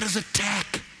 Flat as a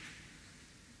tack.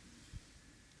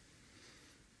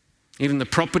 Even the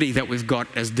property that we've got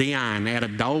as Dion out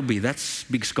at Dalby, that's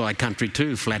Big Sky Country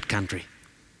too, flat country.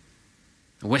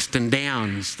 The Western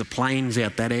Downs, the plains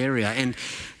out that area. And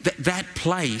that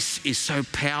place is so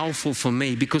powerful for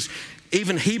me because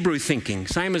even Hebrew thinking,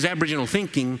 same as Aboriginal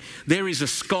thinking, there is a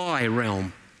sky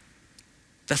realm.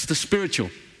 That's the spiritual.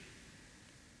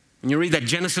 When you read that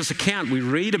Genesis account, we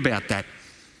read about that.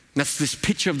 That's this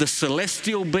picture of the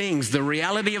celestial beings, the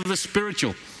reality of the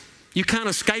spiritual. You can't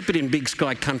escape it in Big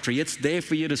Sky Country. It's there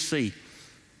for you to see.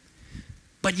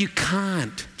 But you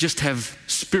can't just have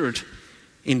spirit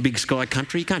in Big Sky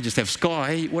Country. You can't just have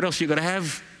sky. What else you got to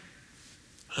have?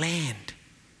 Land.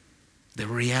 The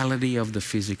reality of the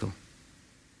physical.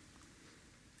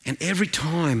 And every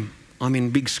time I'm in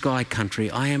Big Sky Country,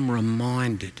 I am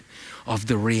reminded of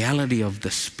the reality of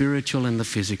the spiritual and the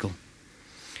physical.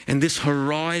 And this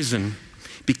horizon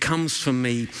becomes for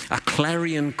me a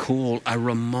clarion call, a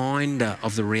reminder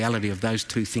of the reality of those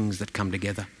two things that come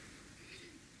together.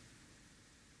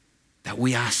 That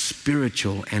we are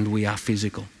spiritual and we are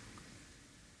physical.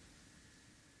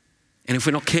 And if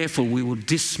we're not careful, we will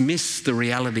dismiss the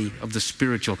reality of the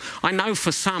spiritual. I know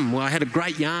for some, well, I had a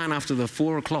great yarn after the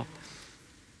 4 o'clock.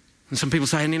 And some people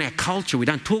say, and in our culture, we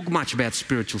don't talk much about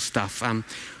spiritual stuff.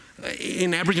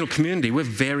 In the Aboriginal community, we're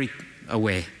very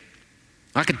aware.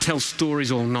 I could tell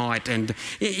stories all night, and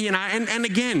and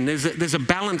again, there's a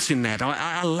balance in that.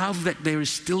 I love that there is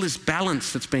still this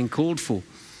balance that's being called for.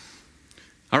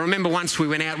 I remember once we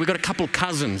went out, we got a couple of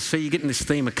cousins. See, you're getting this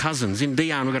theme of cousins. In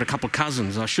Dion, we've got a couple of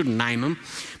cousins. I shouldn't name them,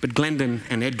 but Glendon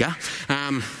and Edgar.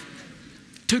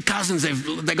 Two cousins,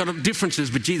 they've got differences,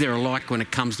 but gee, they're alike when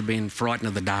it comes to being frightened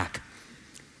of the dark.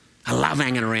 I love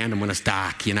hanging around them when it's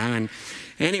dark, And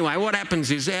anyway, what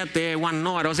happens is out there one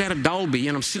night, I was out at Dalby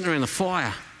and I'm sitting around the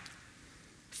fire,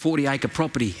 40-acre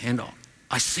property, and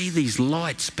I see these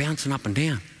lights bouncing up and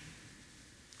down.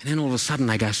 And then all of a sudden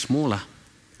they go smaller.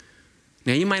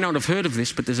 Now, you may not have heard of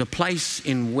this, but there's a place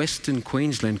in Western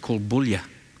Queensland called Boulia.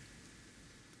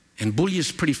 And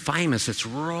Boulia's pretty famous. It's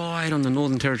right on the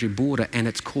Northern Territory border, and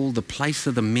it's called the place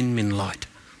of the Min Min light.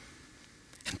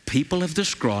 And people have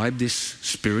described this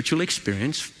spiritual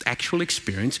experience, actual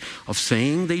experience, of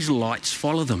seeing these lights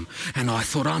follow them. And I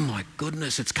thought, oh my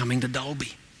goodness, it's coming to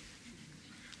Dalby.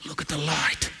 Look at the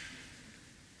light.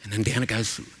 And then down it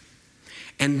goes.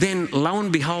 And then, lo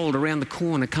and behold, around the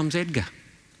corner comes Edgar.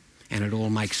 And it all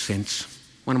makes sense.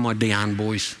 One of my Dion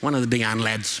boys, one of the Dion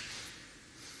lads.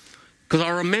 Because I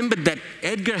remembered that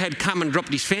Edgar had come and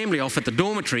dropped his family off at the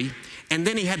dormitory, and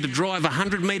then he had to drive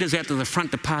 100 metres out to the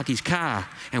front to park his car,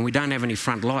 and we don't have any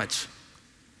front lights.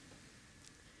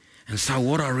 And so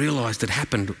what I realised had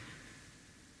happened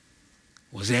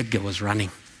was Edgar was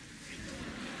running.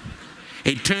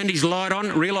 He turned his light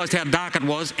on, realised how dark it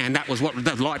was, and that was what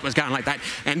the light was going like that.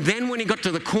 And then when he got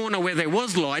to the corner where there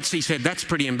was lights, he said, that's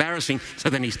pretty embarrassing. So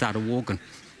then he started walking.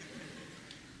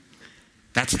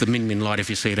 That's the Min Min light if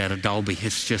you see it out of Dalby.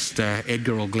 It's just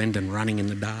Edgar or Glendon running in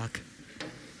the dark.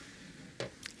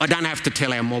 I don't have to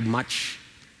tell our mob much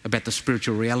about the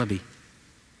spiritual reality.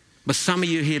 But some of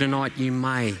you here tonight, you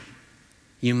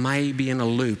may be in a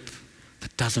loop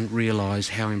that doesn't realise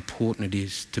how important it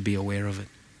is to be aware of it.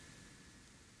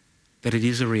 That it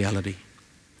is a reality.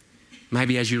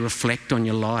 Maybe as you reflect on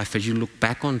your life, as you look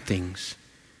back on things,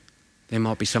 there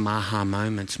might be some aha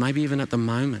moments. Maybe even at the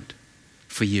moment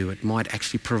for you, it might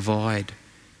actually provide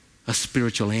a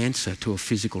spiritual answer to a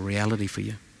physical reality for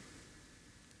you.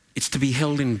 It's to be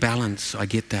held in balance, I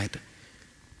get that.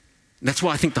 That's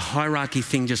why I think the hierarchy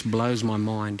thing just blows my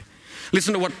mind.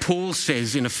 Listen to what Paul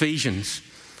says in Ephesians.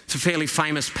 It's a fairly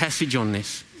famous passage on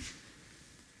this.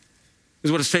 This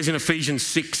is what it says in Ephesians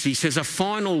 6. He says, a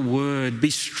final word,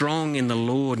 be strong in the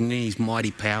Lord and in his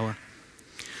mighty power.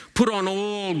 Put on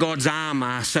all God's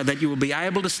armour so that you will be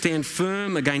able to stand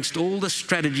firm against all the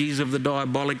strategies of the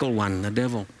diabolical one, the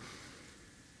devil.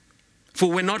 For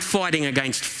we're not fighting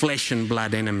against flesh and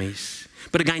blood enemies,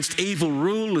 but against evil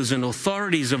rulers and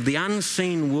authorities of the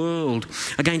unseen world,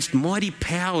 against mighty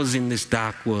powers in this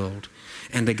dark world,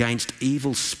 and against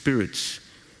evil spirits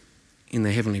in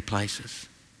the heavenly places.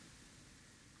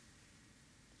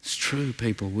 It's true,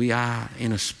 people. We are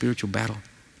in a spiritual battle,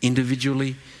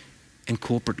 individually and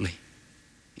corporately,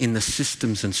 in the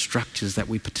systems and structures that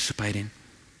we participate in.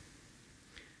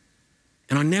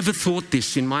 And I never thought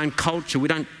this in my own culture. We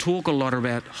don't talk a lot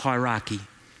about hierarchy,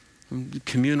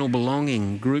 communal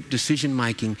belonging, group decision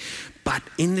making. But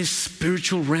in this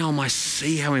spiritual realm, I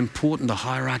see how important the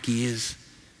hierarchy is.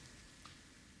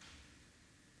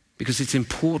 Because it's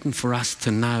important for us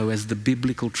to know, as the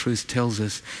biblical truth tells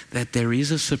us, that there is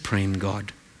a supreme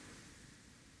God.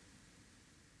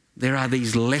 There are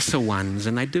these lesser ones,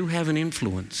 and they do have an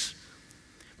influence.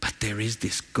 But there is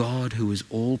this God who is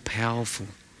all-powerful.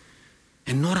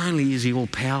 And not only is he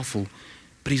all-powerful,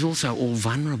 but he's also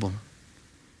all-vulnerable.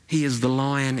 He is the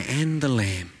lion and the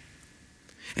lamb.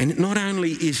 And not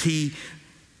only is he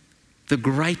the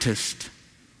greatest,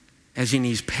 as in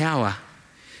his power,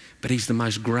 but he's the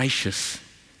most gracious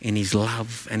in his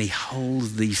love, and he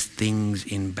holds these things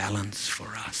in balance for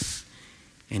us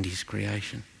and his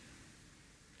creation.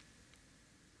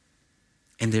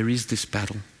 And there is this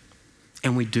battle,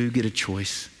 and we do get a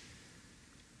choice.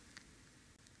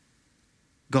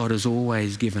 God has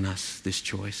always given us this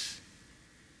choice,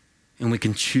 and we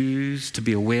can choose to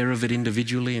be aware of it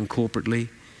individually and corporately,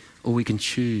 or we can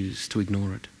choose to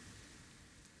ignore it.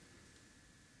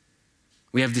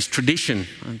 We have this tradition.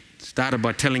 I started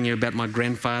by telling you about my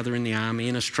grandfather in the army.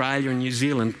 In Australia and New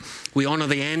Zealand, we honour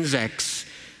the Anzacs,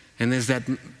 and there's that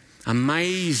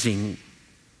amazing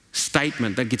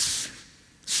statement that gets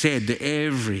said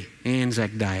every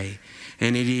Anzac Day,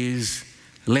 and it is,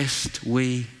 lest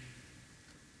we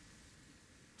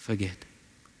forget.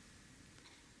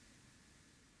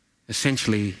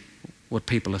 Essentially, what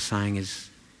people are saying is,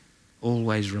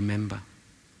 always remember.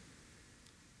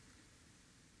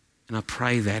 And I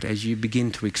pray that as you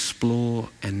begin to explore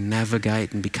and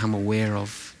navigate and become aware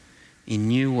of, in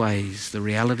new ways, the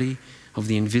reality of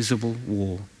the invisible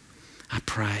war, I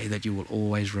pray that you will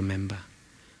always remember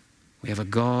we have a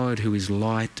God who is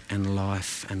light and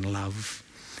life and love,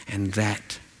 and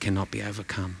that cannot be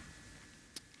overcome.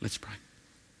 Let's pray.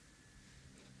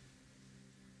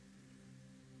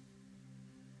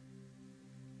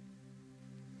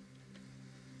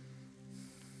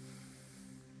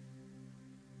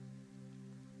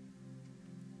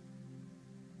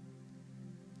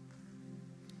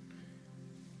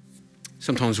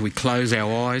 Sometimes we close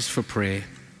our eyes for prayer.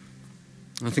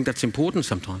 I think that's important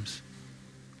sometimes.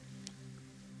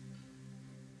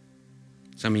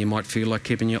 Some of you might feel like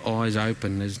keeping your eyes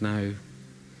open. There's no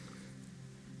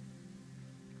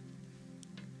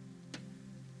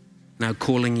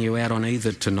calling you out on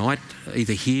either tonight,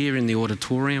 either here in the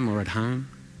auditorium or at home.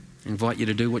 I invite you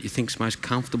to do what you think's most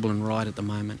comfortable and right at the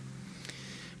moment.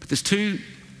 But there's two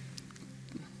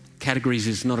categories,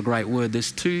 is not a great word.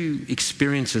 There's two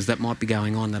experiences that might be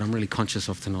going on that I'm really conscious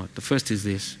of tonight. The first is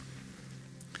this.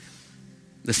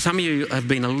 Some of you have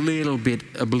been a little bit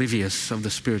oblivious of the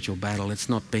spiritual battle. It's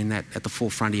not been that at the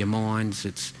forefront of your minds.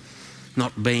 It's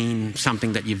not been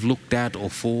something that you've looked at or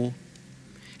for.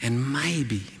 And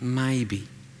maybe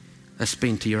that's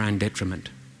been to your own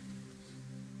detriment.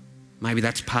 Maybe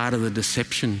that's part of the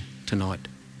deception tonight.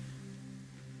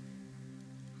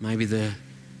 Maybe the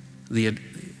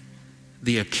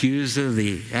accuser,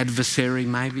 the adversary,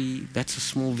 maybe that's a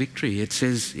small victory. It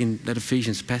says in that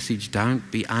Ephesians passage,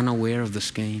 don't be unaware of the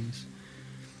schemes.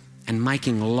 And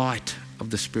making light of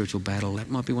the spiritual battle, that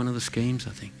might be one of the schemes,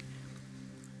 I think.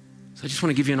 So I just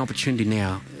want to give you an opportunity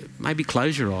now. Maybe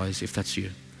close your eyes if that's you.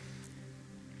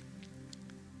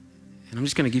 And I'm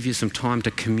just going to give you some time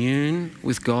to commune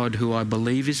with God, who I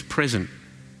believe is present.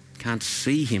 Can't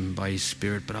see him by his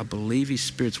Spirit, but I believe his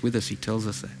Spirit's with us. He tells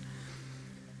us that.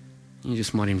 You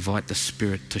just might invite the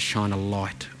Spirit to shine a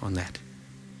light on that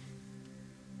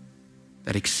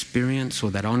experience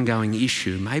or that ongoing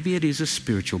issue. Maybe it is a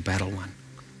spiritual battle one.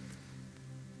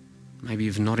 Maybe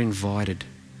you've not invited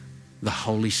the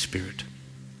Holy Spirit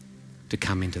to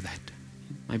come into that.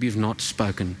 Maybe you've not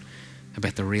spoken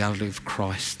about the reality of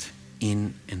Christ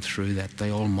in and through that, the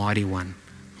Almighty One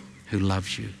who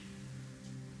loves you.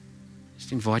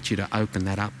 Just invite you to open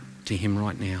that up to him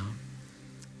right now.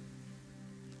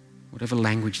 Whatever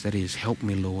language that is, help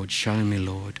me, Lord, show me,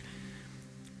 Lord.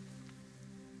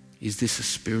 Is this a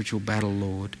spiritual battle,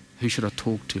 Lord? Who should I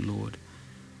talk to, Lord?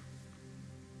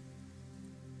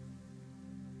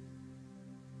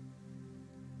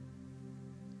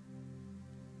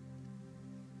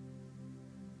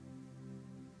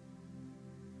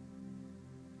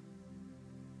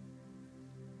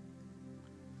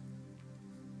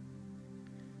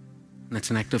 And that's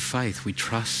an act of faith. We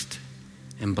trust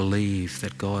and believe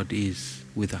that God is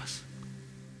with us.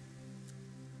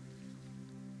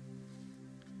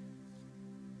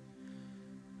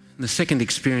 And the second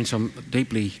experience I'm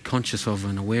deeply conscious of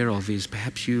and aware of is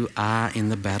perhaps you are in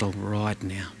the battle right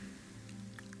now.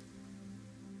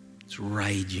 It's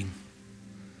raging.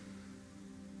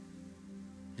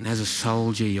 And as a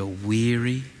soldier, you're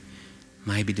weary,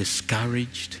 maybe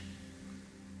discouraged,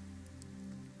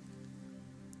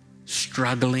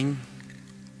 struggling,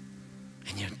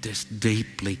 and you're just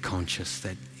deeply conscious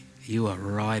that you are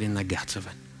right in the guts of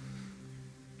it.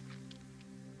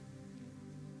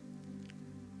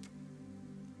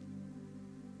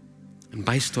 And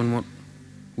based on what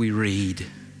we read,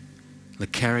 the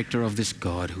character of this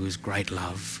God who is great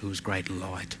love, who is great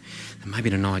light, and maybe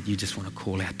tonight you just want to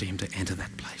call out to him to enter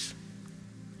that place,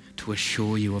 to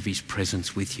assure you of his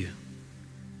presence with you,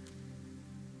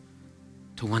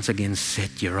 to once again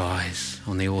set your eyes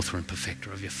on the author and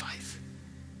perfecter of your faith.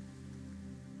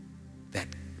 That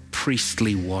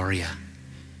priestly warrior,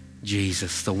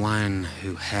 Jesus, the one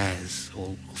who has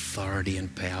all authority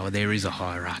and power. There is a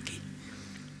hierarchy.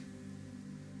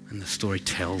 And the story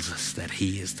tells us that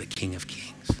he is the King of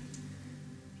Kings.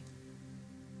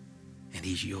 And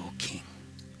he's your King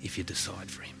if you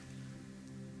decide for him.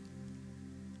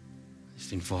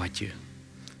 Just invite you,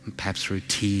 and perhaps through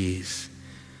tears,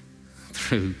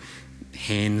 through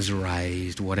hands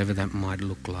raised, whatever that might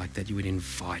look like, that you would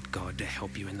invite God to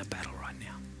help you in the battle right now.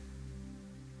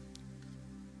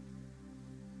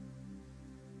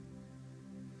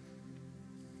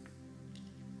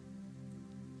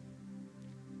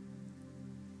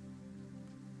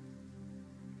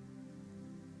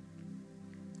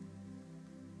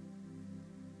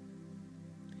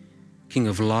 King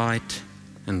of light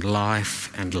and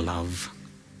life and love,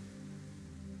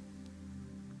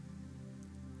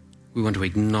 we want to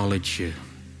acknowledge you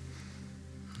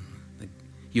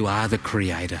You are the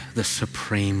Creator, the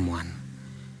Supreme One,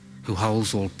 who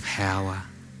holds all power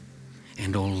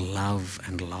and all love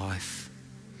and life.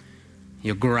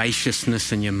 Your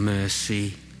graciousness and your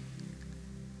mercy,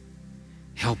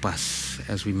 help us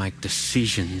as we make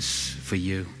decisions for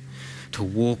you to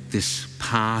walk this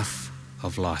path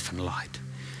of life and light,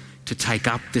 to take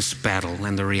up this battle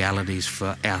and the realities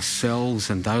for ourselves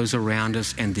and those around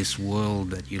us and this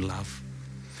world that you love.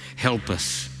 Help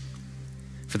us.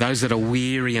 For those that are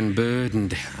weary and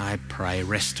burdened, I pray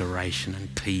restoration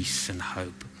and peace and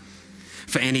hope.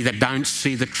 For any that don't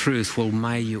see the truth, well,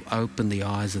 may you open the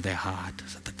eyes of their heart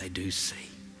so that they do see.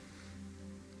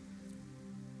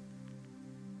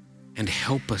 And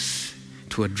help us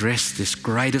to address this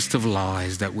greatest of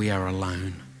lies, that we are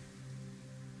alone.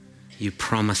 You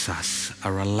promise us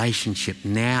a relationship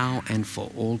now and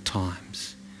for all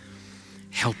times.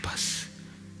 Help us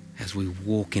as we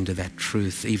walk into that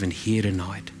truth, even here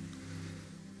tonight.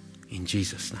 In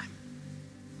Jesus' name.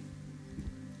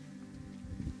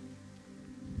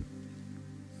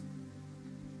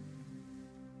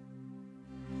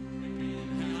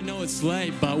 I know it's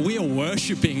late, but we are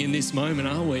worshiping in this moment,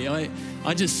 aren't we?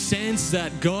 I just sense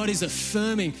that God is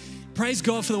affirming. Praise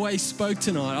God for the way He spoke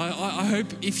tonight. I hope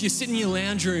if you're sitting in your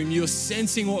lounge room, you're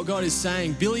sensing what God is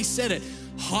saying. Billy said it.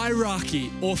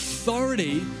 Hierarchy,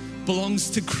 authority belongs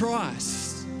to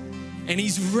Christ. And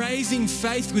He's raising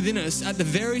faith within us at the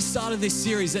very start of this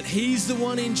series that He's the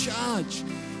one in charge.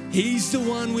 He's the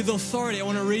one with authority. I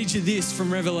want to read you this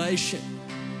from Revelation.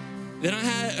 Then I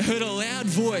heard a loud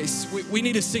voice. We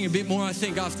need to sing a bit more, I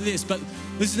think, after this. But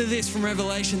listen to this from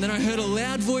Revelation. Then I heard a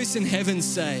loud voice in heaven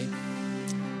say,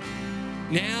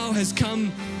 "Now has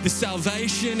come the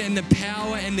salvation and the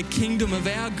power and the kingdom of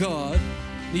our God,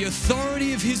 the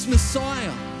authority of His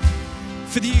Messiah.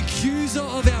 For the accuser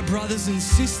of our brothers and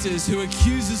sisters who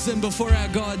accuses them before our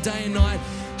God day and night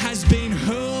has been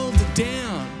hurled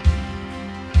down.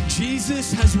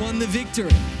 Jesus has won the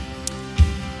victory.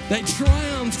 They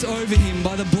triumphed over Him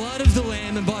by the blood of the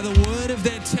Lamb and by the word of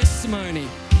their testimony.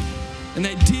 And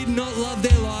they did not love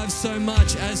their lives so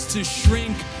much as to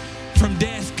shrink from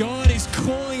death." God is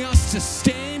calling us to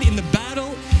stand in the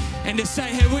battle and to say,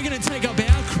 hey, we're going to take up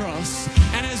our cross.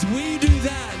 And as we do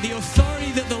that, the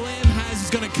authority that the Lamb has is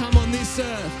going to come on this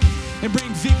earth and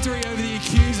bring victory over the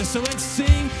accuser. So let's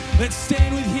sing, let's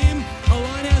stand with Him,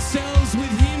 align ourselves with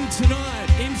Him tonight.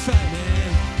 In fact,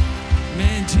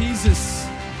 man, Jesus,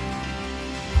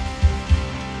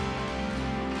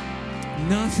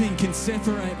 nothing can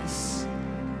separate us.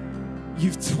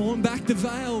 You've torn back the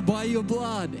veil by your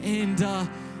blood,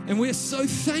 and we're so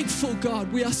thankful,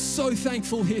 God. We are so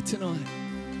thankful here tonight.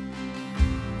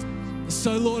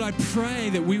 So, Lord, I pray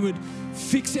that we would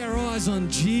fix our eyes on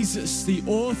Jesus, the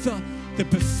author, the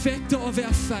perfecter of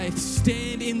our faith,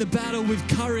 stand in the battle with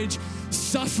courage,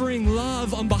 suffering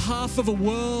love on behalf of a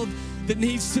world that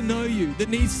needs to know You, that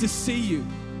needs to see You.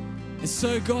 And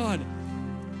so, God,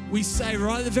 we say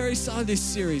right at the very start of this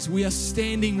series, we are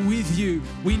standing with You.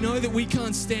 We know that we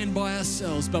can't stand by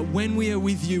ourselves, but when we are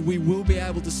with You, we will be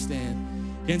able to stand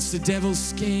against the devil's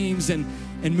schemes and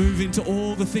move into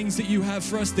all the things that You have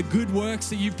for us, the good works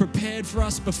that You've prepared for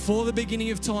us before the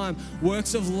beginning of time,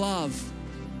 works of love.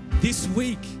 This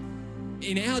week,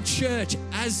 in our church,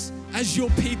 as Your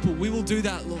people, we will do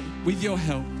that, Lord, with Your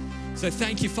help. So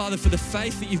thank You, Father, for the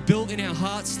faith that You've built in our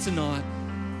hearts tonight.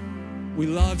 We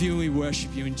love You and we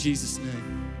worship You in Jesus'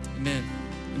 name. Amen.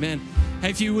 Amen.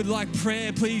 Hey, if you would like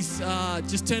prayer, please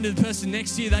just turn to the person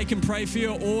next to you. They can pray for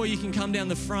you, or you can come down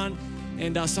the front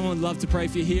and someone would love to pray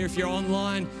for you here. If you're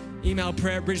online, email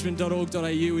prayer@bridgman.org.au.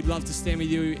 We'd love to stand with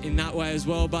you in that way as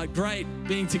well. But great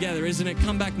being together, isn't it?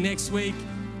 Come back next week.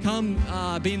 Come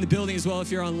be in the building as well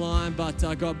if you're online. But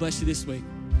God bless you this week.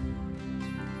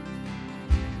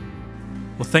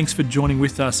 Well, thanks for joining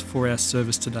with us for our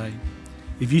service today.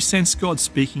 If you sense God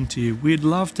speaking to you, we'd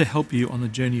love to help you on the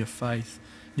journey of faith.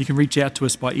 You can reach out to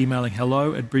us by emailing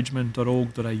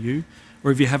hello@bridgman.org.au,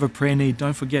 or if you have a prayer need,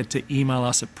 don't forget to email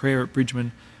us at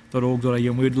prayer@bridgman.org.au,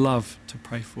 and we'd love to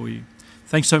pray for you.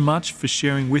 Thanks so much for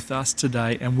sharing with us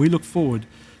today, and we look forward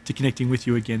to connecting with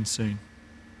you again soon.